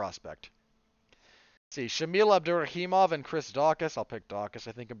middleweight prospect. Let's see, Shamil Abdurakhimov and Chris Daukaus. I'll pick Daukaus.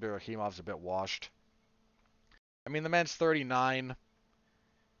 I think Abdurakhimov's a bit washed. I mean, the man's 39.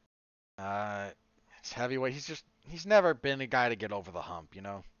 It's heavyweight. He's never been a guy to get over the hump, you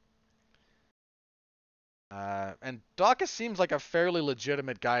know. And Daukaus seems like a fairly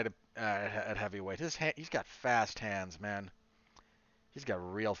legitimate guy at heavyweight. He's got fast hands, man. He's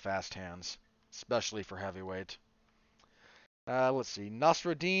got real fast hands, especially for heavyweight. Let's see.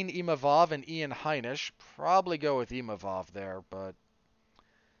 Nasruddin Imavov and Ian Heinisch. Probably go with Imavov there, but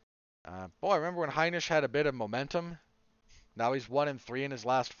boy, remember when Heinisch had a bit of momentum? Now he's 1-3 in his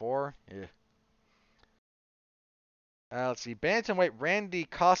last 4. Yeah. Let's see. Bantamweight Randy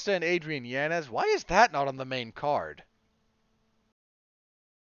Costa and Adrian Yanez. Why is that not on the main card?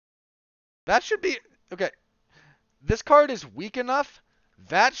 That should be... Okay. This card is weak enough.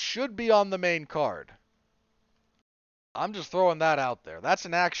 That should be on the main card. I'm just throwing that out there. That's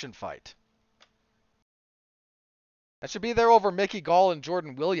an action fight. That should be there over Mickey Gall and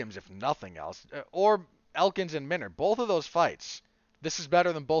Jordan Williams, if nothing else. Or Elkins and Minner. Both of those fights. This is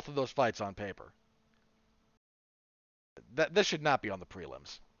better than both of those fights on paper. This should not be on the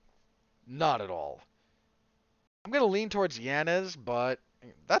prelims. Not at all. I'm going to lean towards Yanez, but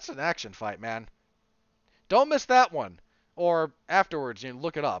that's an action fight, man. Don't miss that one. Or afterwards,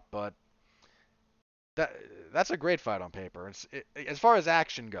 look it up, but that's a great fight on paper. As far as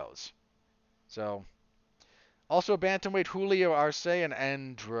action goes. So, also bantamweight Julio Arce and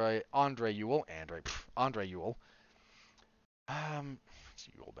Andre Ewell. Andre Ewell. What's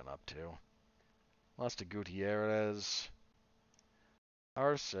Ewell been up to? Lost to Gutierrez.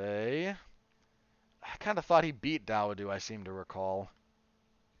 Arce. I kind of thought he beat Dawodu, I seem to recall.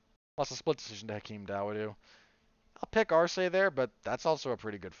 Lost a split decision to Hakeem Dawodu. I'll pick Arce there, but that's also a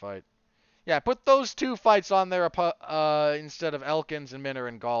pretty good fight. Yeah, put those two fights on there instead of Elkins and Minner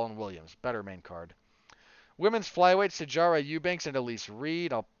and Gall and Williams. Better main card. Women's flyweight, Sijara Eubanks and Elise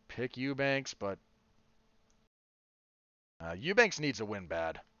Reed. I'll pick Eubanks, but Eubanks needs a win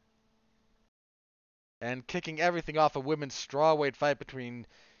bad. And kicking everything off a women's strawweight fight between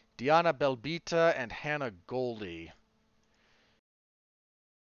Diana Belbita and Hannah Goldie.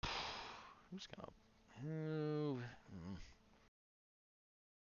 Who's gonna...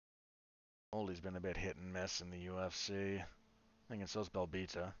 Goldie's been a bit hit and miss in the UFC. I think so's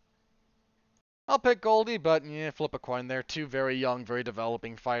Belbita. I'll pick Goldie, but flip a coin there. Two very young, very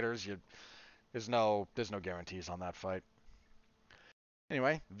developing fighters. There's no guarantees on that fight.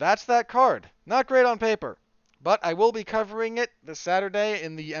 Anyway, that's that card. Not great on paper, but I will be covering it this Saturday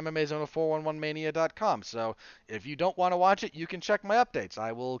in the MMA Zone of 411mania.com. So if you don't want to watch it, you can check my updates.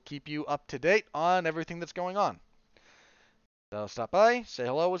 I will keep you up to date on everything that's going on. So stop by, say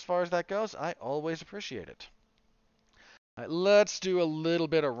hello as far as that goes. I always appreciate it. All right, let's do a little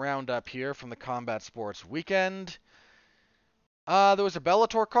bit of roundup here from the Combat Sports weekend. There was a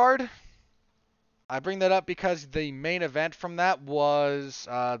Bellator card. I bring that up because the main event from that was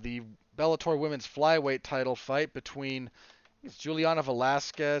the Bellator Women's Flyweight title fight between Juliana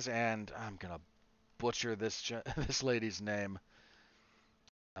Velasquez and I'm gonna butcher this lady's name.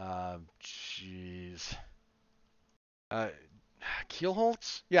 Jeez.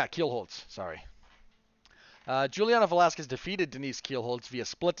 Kielholtz? Yeah, Kielholtz. Sorry. Juliana Velasquez defeated Denise Kielholtz via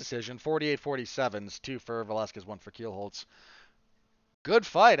split decision, 48-47. 2 for Velasquez, 1 for Kielholtz. Good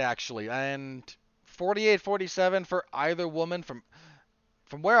fight, actually, and 48-47 for either woman. From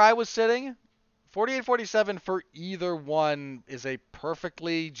where I was sitting, 48-47 for either one is a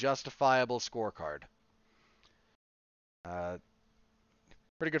perfectly justifiable scorecard.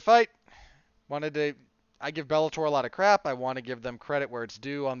 Pretty good fight. I give Bellator a lot of crap. I want to give them credit where it's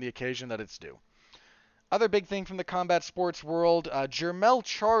due on the occasion that it's due. Other big thing from the combat sports world, Jermell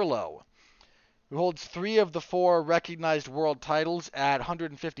Charlo who holds 3 of the 4 recognized world titles at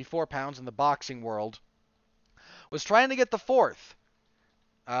 154 pounds in the boxing world, was trying to get the 4th.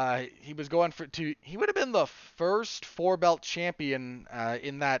 He was going for to. He would have been the first 4-belt champion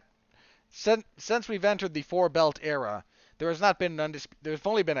in that. Since we've entered the 4-belt era, there has not been there's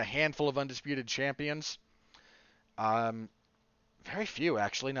only been a handful of undisputed champions. Very few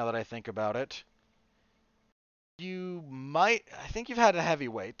actually. Now that I think about it, I think you've had a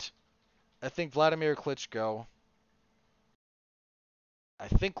heavyweight. I think Vladimir Klitschko. I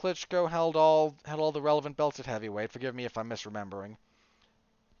think Klitschko held all the relevant belts at heavyweight. Forgive me if I'm misremembering.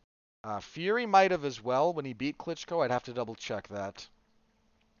 Fury might have as well when he beat Klitschko. I'd have to double check that.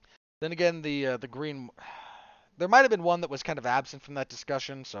 Then again, the green, there might have been one that was kind of absent from that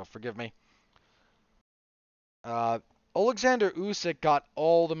discussion, so forgive me. Alexander Usyk got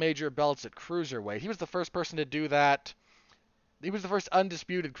all the major belts at cruiserweight. He was the first person to do that. He was the first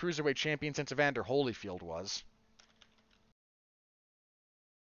undisputed cruiserweight champion since Evander Holyfield was.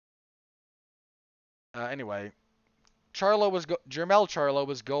 Anyway, Jermell Charlo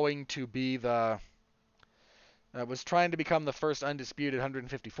was going to be was trying to become the first undisputed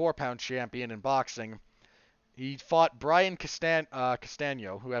 154-pound champion in boxing. He fought Brian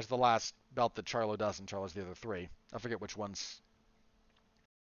Castano, who has the last belt that Charlo doesn't. Charlo's the other 3. I forget which ones.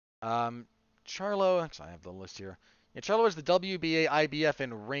 Charlo, actually I have the list here. Yeah, Charlo has the WBA, IBF,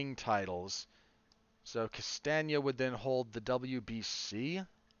 and ring titles. So Castano would then hold the WBC.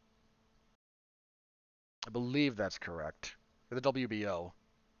 I believe that's correct. Or the WBO.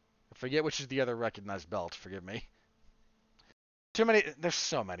 I forget which is the other recognized belt. Forgive me. Too many. There's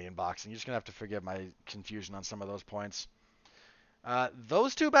so many in boxing. You're just going to have to forgive my confusion on some of those points.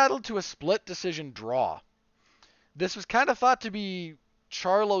 Those 2 battled to a split decision draw. This was kind of thought to be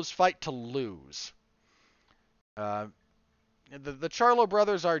Charlo's fight to lose. The Charlo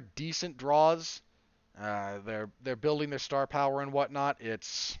brothers are decent draws. They're building their star power and whatnot.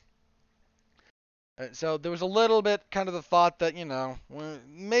 So there was a little bit kind of the thought that,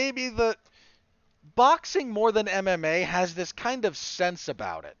 maybe the boxing more than MMA has this kind of sense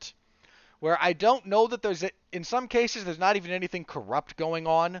about it, where I don't know that in some cases there's not even anything corrupt going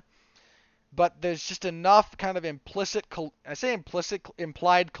on, but there's just enough kind of implied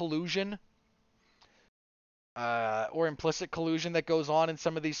collusion, or implicit collusion that goes on in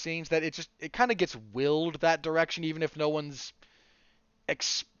some of these scenes that it kind of gets willed that direction, even if there's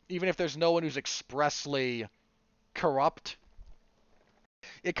no one who's expressly corrupt.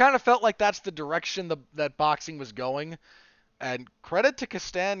 It kind of felt like that's the direction that boxing was going. And credit to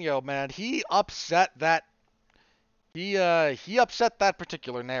Castano, man, he upset that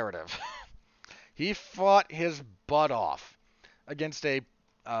particular narrative. He fought his butt off against a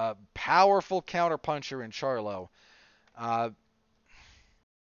powerful counterpuncher in Charlo.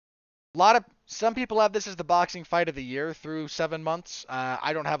 Some people have this as the boxing fight of the year through 7 months.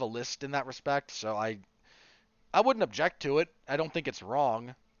 I don't have a list in that respect, so I wouldn't object to it. I don't think it's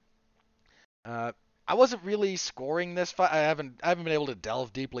wrong. I wasn't really scoring this fight. I haven't been able to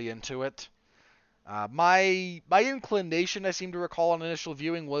delve deeply into it. My inclination, I seem to recall on initial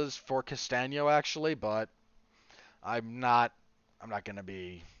viewing, was for Castano actually, but I'm not going to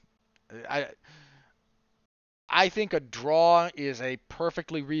be. I think a draw is a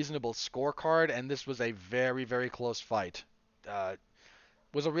perfectly reasonable scorecard, and this was a very, very close fight.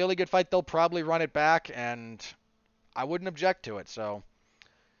 Was a really good fight. They'll probably run it back, and I wouldn't object to it. So,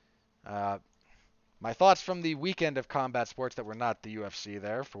 my thoughts from the weekend of combat sports that were not the UFC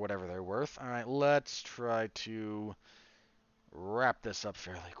there, for whatever they're worth. All right, let's try to wrap this up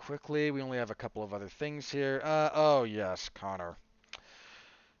fairly quickly. We only have a couple of other things here. Oh, yes, Conor.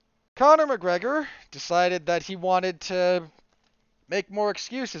 Conor McGregor decided that he wanted to make more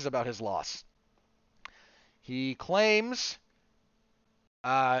excuses about his loss. He claims,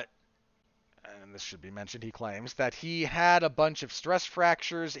 and this should be mentioned, he claims that he had a bunch of stress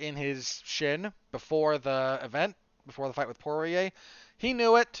fractures in his shin before the event, before the fight with Poirier. He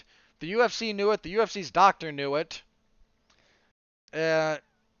knew it. The UFC knew it. The UFC's doctor knew it.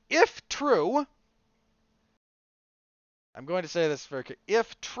 If true, I'm going to say this very quick.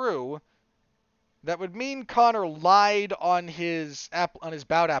 If true, that would mean Conor lied on his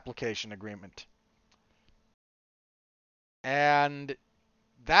bout application agreement. And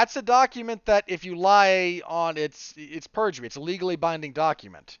that's a document that if you lie on, it's perjury. It's a legally binding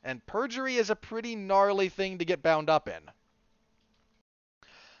document. And perjury is a pretty gnarly thing to get bound up in.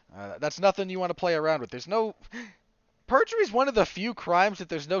 That's nothing you want to play around with. Perjury is one of the few crimes that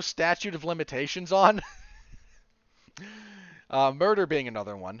there's no statute of limitations on. Murder being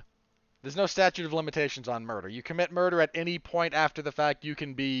another one. There's no statute of limitations on murder. You commit murder at any point after the fact, you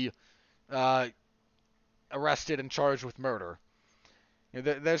can be arrested and charged with murder.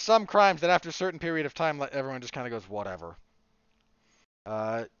 There's some crimes that after a certain period of time, everyone just kind of goes, whatever.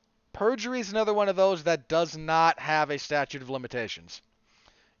 Perjury is another one of those that does not have a statute of limitations.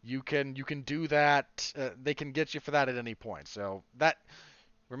 You can do that. They can get you for that at any point. So that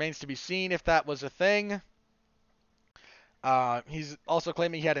remains to be seen if that was a thing. He's also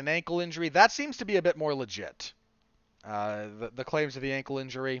claiming he had an ankle injury. That seems to be a bit more legit. The claims of the ankle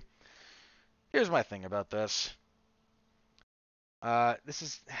injury. Here's my thing about this.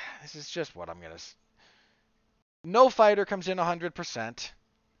 This is just what I'm gonna. No fighter comes in 100%.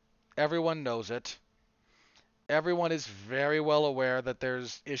 Everyone knows it. Everyone is very well aware that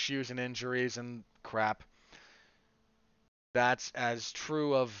there's issues and injuries and crap. That's as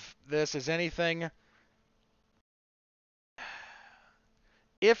true of this as anything.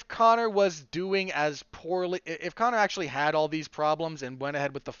 If Conor was doing as poorly, if Conor actually had all these problems and went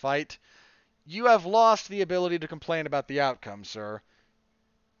ahead with the fight, you have lost the ability to complain about the outcome, sir.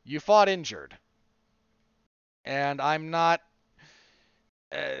 You fought injured. And I'm not,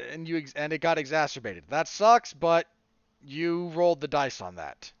 and it got exacerbated. That sucks, but you rolled the dice on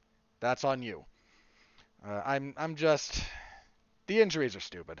that. That's on you. I'm just, the injuries are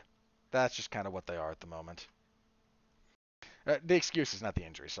stupid. That's just kind of what they are at the moment. The excuses, not the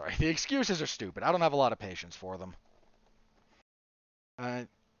injuries, sorry. The excuses are stupid. I don't have a lot of patience for them.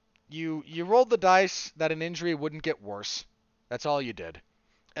 You rolled the dice that an injury wouldn't get worse. That's all you did.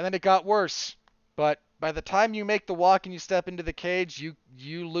 And then it got worse. But by the time you make the walk and you step into the cage,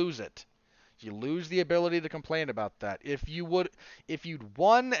 you lose it. You lose the ability to complain about that. If you'd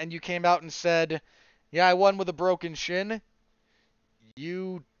won and you came out and said, "Yeah, I won with a broken shin,"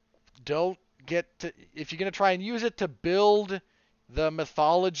 you don't get to, if you're going to try and use it to build the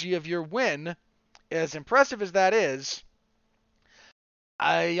mythology of your win, as impressive as that is,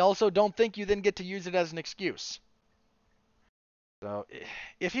 I also don't think you then get to use it as an excuse. So,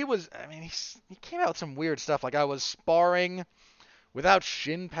 if he was, I mean, he came out with some weird stuff, like I was sparring without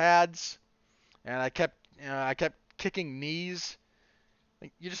shin pads, and I kept kicking knees.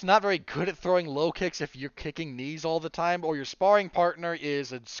 Like, you're just not very good at throwing low kicks if you're kicking knees all the time, or your sparring partner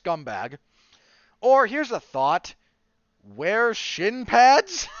is a scumbag. Or, here's a thought, wear shin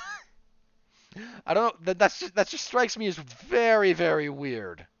pads? I don't know, that just strikes me as very, very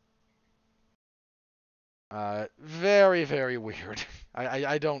weird. Very, very weird.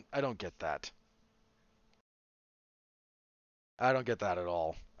 I don't get that. I don't get that at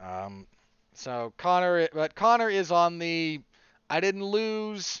all. So Conor is on the I didn't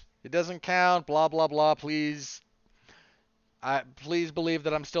lose, it doesn't count, blah blah blah. Please believe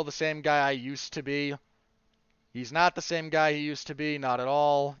that I'm still the same guy I used to be. He's not the same guy he used to be, not at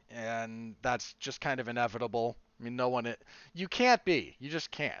all, and that's just kind of inevitable. I mean, you can't be, you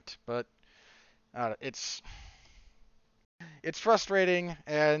just can't. But it's frustrating,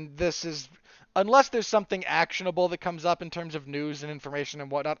 and this is, unless there's something actionable that comes up in terms of news and information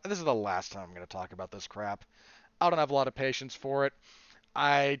and whatnot, this is the last time I'm going to talk about this crap. I don't have a lot of patience for it.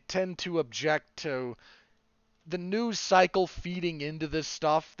 I tend to object to the news cycle feeding into this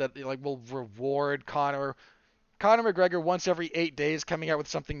stuff that will reward Conor McGregor once every 8 days coming out with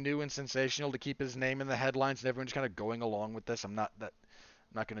something new and sensational to keep his name in the headlines, and everyone's kind of going along with this. I'm not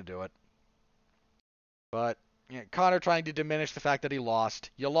going to do it. But Conor trying to diminish the fact that he lost.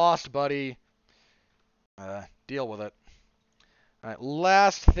 You lost, buddy. Deal with it. All right,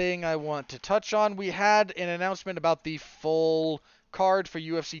 last thing I want to touch on. We had an announcement about the full card for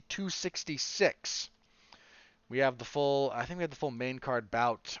UFC 266. We have the full, I think we have the full main card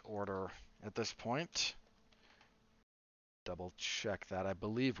bout order at this point. Double check that. I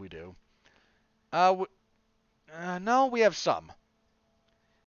believe we do. No, we have some.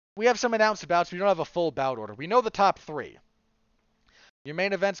 We have some announced bouts. We don't have a full bout order. We know the top 3. Your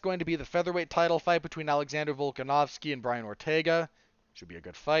main event's going to be the featherweight title fight between Alexander Volkanovski and Brian Ortega. Should be a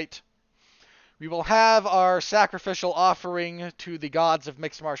good fight. We will have our sacrificial offering to the gods of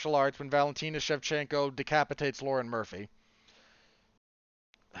mixed martial arts when Valentina Shevchenko decapitates Lauren Murphy.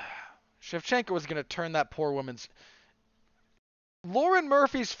 Shevchenko was going to turn that poor woman's... Lauren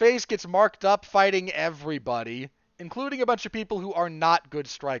Murphy's face gets marked up fighting everybody, including a bunch of people who are not good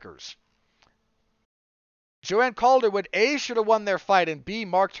strikers. Joanne Calderwood, A, should have won their fight, and B,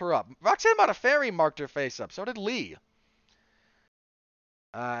 marked her up. Roxanne Modafferi marked her face up. So did Lee.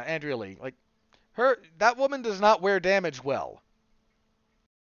 Andrea Lee. That woman does not wear damage well.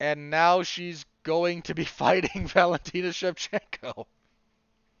 And now she's going to be fighting Valentina Shevchenko.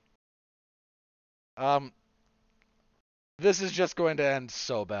 This is just going to end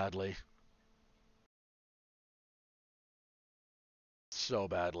so badly. So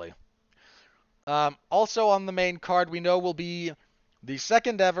badly. Also on the main card, we know will be the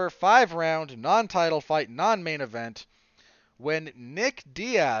second ever 5-round non-title fight, non-main event, when Nick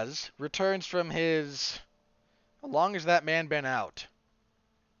Diaz returns from his... How long has that man been out?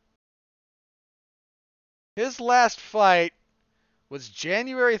 His last fight was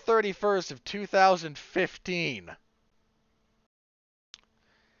January 31st of 2015.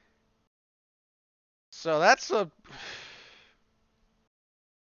 So that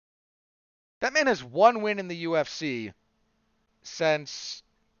man has one win in the UFC since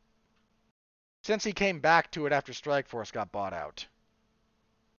he came back to it after Strikeforce got bought out.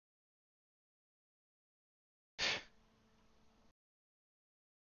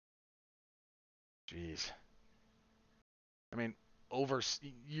 Jeez. I mean,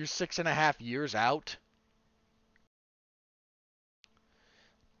 you're 6.5 years out.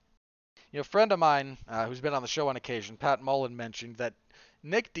 A friend of mine who's been on the show on occasion, Pat Mullen, mentioned that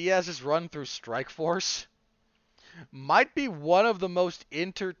Nick Diaz's run through Strikeforce might be one of the most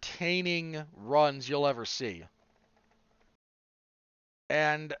entertaining runs you'll ever see.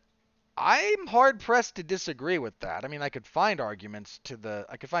 And I'm hard pressed to disagree with that. I mean, I could find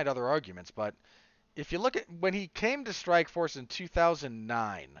other arguments, but if you look at when he came to Strikeforce in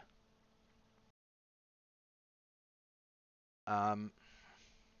 2009,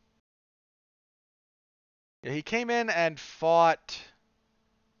 he came in and fought.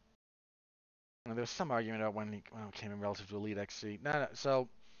 There was some argument about when he came in relative to Elite XC. No. So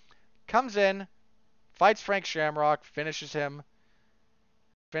comes in, fights Frank Shamrock, finishes him.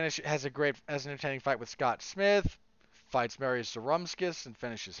 Has an entertaining fight with Scott Smith. Fights Marius Zarumskis and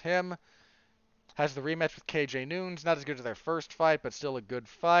finishes him. Has the rematch with KJ Noons. Not as good as their first fight, but still a good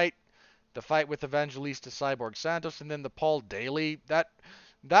fight. The fight with Evangelista Cyborg Santos, and then the Paul Daly. That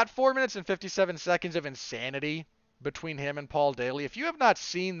 4 minutes and 57 seconds of insanity between him and Paul Daly. If you have not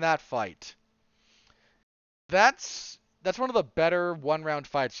seen that fight, that's one of the better one-round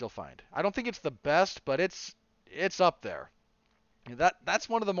fights you'll find. I don't think it's the best, but it's up there. That's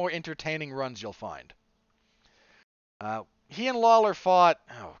one of the more entertaining runs you'll find. He and Lawler fought,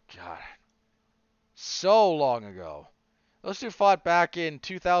 oh god, so long ago. Those two fought back in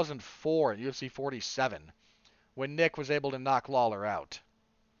 2004 at UFC 47 when Nick was able to knock Lawler out.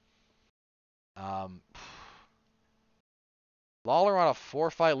 Lawler on a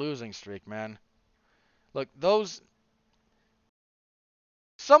 4-fight losing streak, man. Look, those...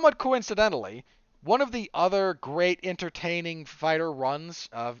 Somewhat coincidentally, one of the other great entertaining fighter runs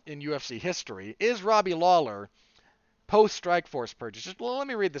in UFC history is Robbie Lawler post-Strikeforce purchase. Just let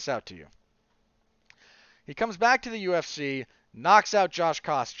me read this out to you. He comes back to the UFC, knocks out Josh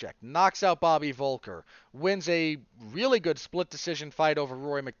Koscheck, knocks out Bobby Volker, wins a really good split decision fight over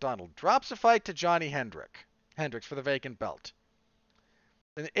Rory McDonald, drops a fight to Johnny Hendricks for the vacant belt.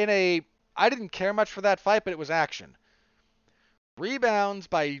 I didn't care much for that fight, but it was action. Rebounds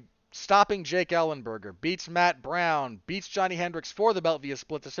by stopping Jake Ellenberger, beats Matt Brown, beats Johnny Hendricks for the belt via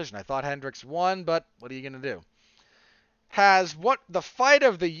split decision. I thought Hendricks won, but what are you going to do? Has the fight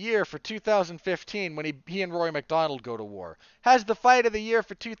of the year for 2015 when he and Rory McDonald go to war. Has the fight of the year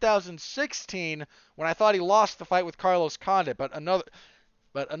for 2016 when I thought he lost the fight with Carlos Condit, but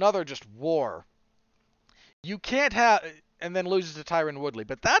another just war. You can't have, and then loses to Tyron Woodley.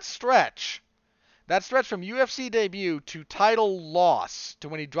 But that stretch from UFC debut to title loss to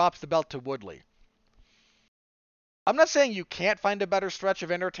when he drops the belt to Woodley. I'm not saying you can't find a better stretch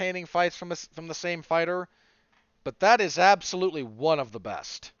of entertaining fights from the same fighter, but that is absolutely one of the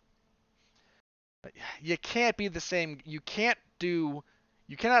best. You can't be the same. You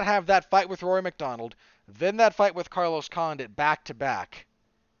cannot have that fight with Rory McDonald, then that fight with Carlos Condit back to back,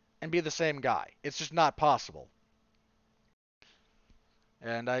 and be the same guy. It's just not possible.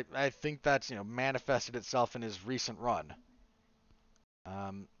 And I think that's manifested itself in his recent run. I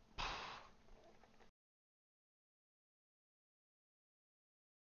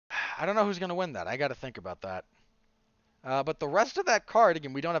don't know who's going to win that. I got to think about that. But the rest of that card,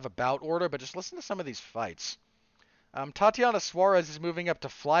 again, we don't have a bout order, but just listen to some of these fights. Tatiana Suarez is moving up to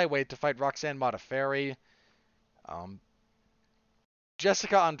flyweight to fight Roxanne Modafferi.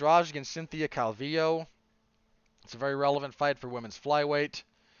 Jessica Andrade against Cynthia Calvillo. It's a very relevant fight for women's flyweight.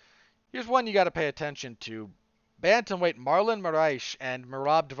 Here's one you got to pay attention to. Bantamweight Marlon Moraes and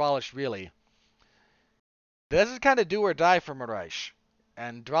Merab Dvalishvili. This is kind of do or die for Moraes.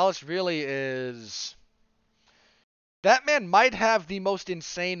 And Dvalishvili is... That man might have the most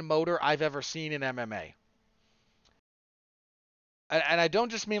insane motor I've ever seen in MMA. And I don't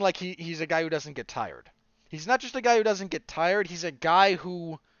just mean like he's a guy who doesn't get tired. He's not just a guy who doesn't get tired. He's a guy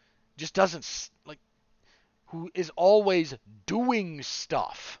who just doesn't, who is always doing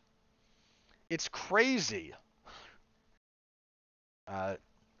stuff. It's crazy.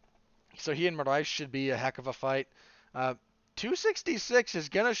 So he and Moraes should be a heck of a fight. 266 is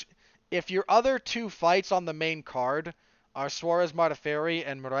gonna. If your other two fights on the main card are Suarez Martiferi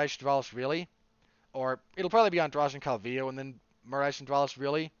and Moraes Dvalishvili, or it'll probably be Andrade and Calvillo and then Moraes and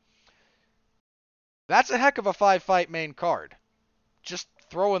Dvalishvili, that's a heck of a 5-fight main card. Just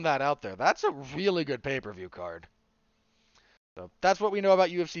throwing that out there. That's a really good pay-per-view card. So that's what we know about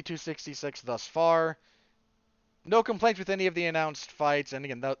UFC 266 thus far. No complaints with any of the announced fights. And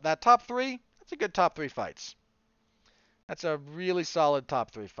again, that top three, that's a good top three fights. That's a really solid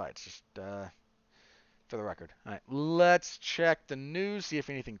top three fights, just for the record. All right, let's check the news, see if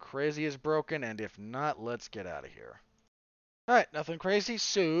anything crazy is broken, and if not, let's get out of here. All right, nothing crazy.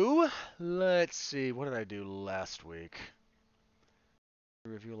 So, let's see. What did I do last week?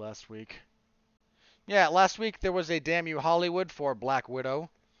 Review last week. Yeah, last week there was a Damn You Hollywood for Black Widow,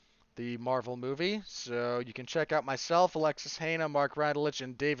 the Marvel movie. So you can check out myself, Alexis Haina, Mark Radulich,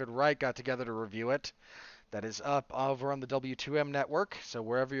 and David Wright got together to review it. That is up over on the W2M network. So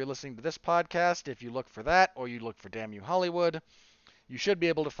wherever you're listening to this podcast, if you look for that or you look for Damn You Hollywood, you should be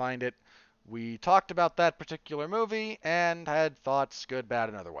able to find it. We talked about that particular movie and had thoughts, good, bad,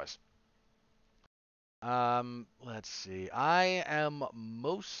 and otherwise. Let's see. I am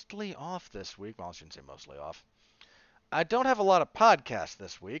mostly off this week. Well, I shouldn't say mostly off. I don't have a lot of podcasts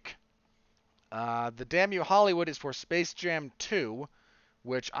this week. The Damn You Hollywood is for Space Jam 2,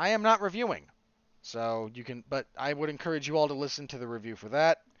 which I am not reviewing. So you can, but I would encourage you all to listen to the review for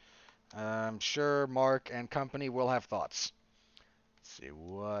that. I'm sure Mark and company will have thoughts. Let's see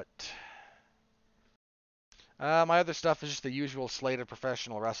what. My other stuff is just the usual slate of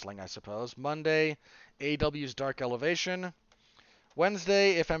professional wrestling, I suppose. Monday, AEW's Dark Elevation.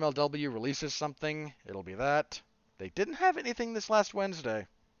 Wednesday, if MLW releases something, it'll be that. They didn't have anything this last Wednesday.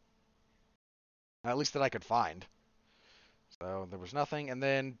 At least that I could find. So there was nothing. And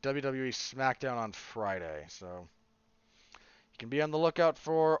then WWE SmackDown on Friday. So you can be on the lookout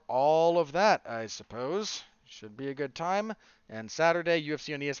for all of that, I suppose. Should be a good time. And Saturday,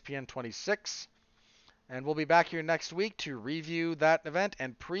 UFC on ESPN 26. And we'll be back here next week to review that event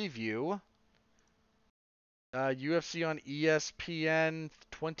and preview UFC on ESPN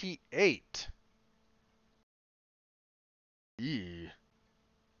 28. Eee.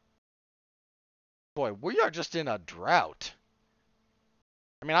 Boy, we are just in a drought.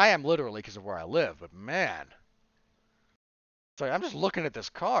 I mean, I am literally because of where I live, but man. Sorry, I'm just looking at this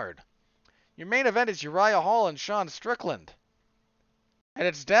card. Your main event is Uriah Hall and Sean Strickland. And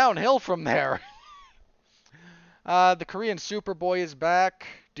it's downhill from there. The Korean Superboy is back.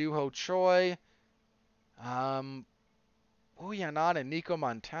 Doo-Ho Choi. Yanan and Nico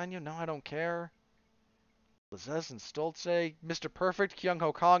Montano. No, I don't care. Lazez and Stolze. Mr. Perfect, Kyung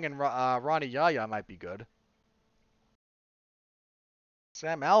Ho Kong, and Ronnie Yaya might be good.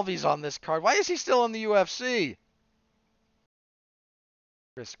 Sam Alvey's on this card. Why is he still in the UFC?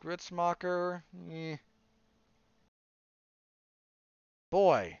 Chris Gritzmacher.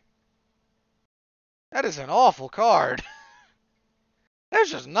 Boy. That is an awful card.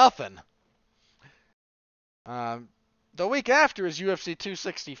 There's just nothing. The week after is UFC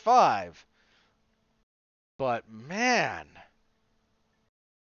 265. But man,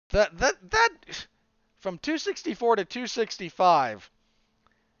 that from 264 to 265,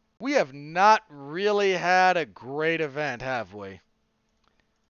 we have not really had a great event, have we?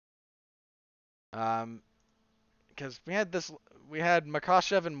 Because we had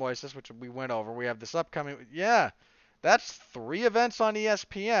Makhachev and Moises, which we went over. We have this upcoming, yeah, that's 3 events on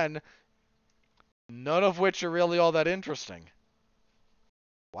ESPN, none of which are really all that interesting.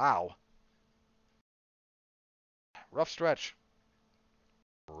 Wow. Rough stretch.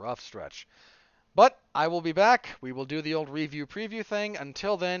 Rough stretch. But I will be back. We will do the old review preview thing.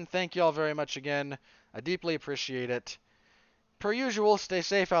 Until then, thank you all very much again. I deeply appreciate it. Per usual, stay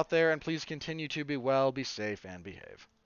safe out there, and please continue to be well, be safe, and behave.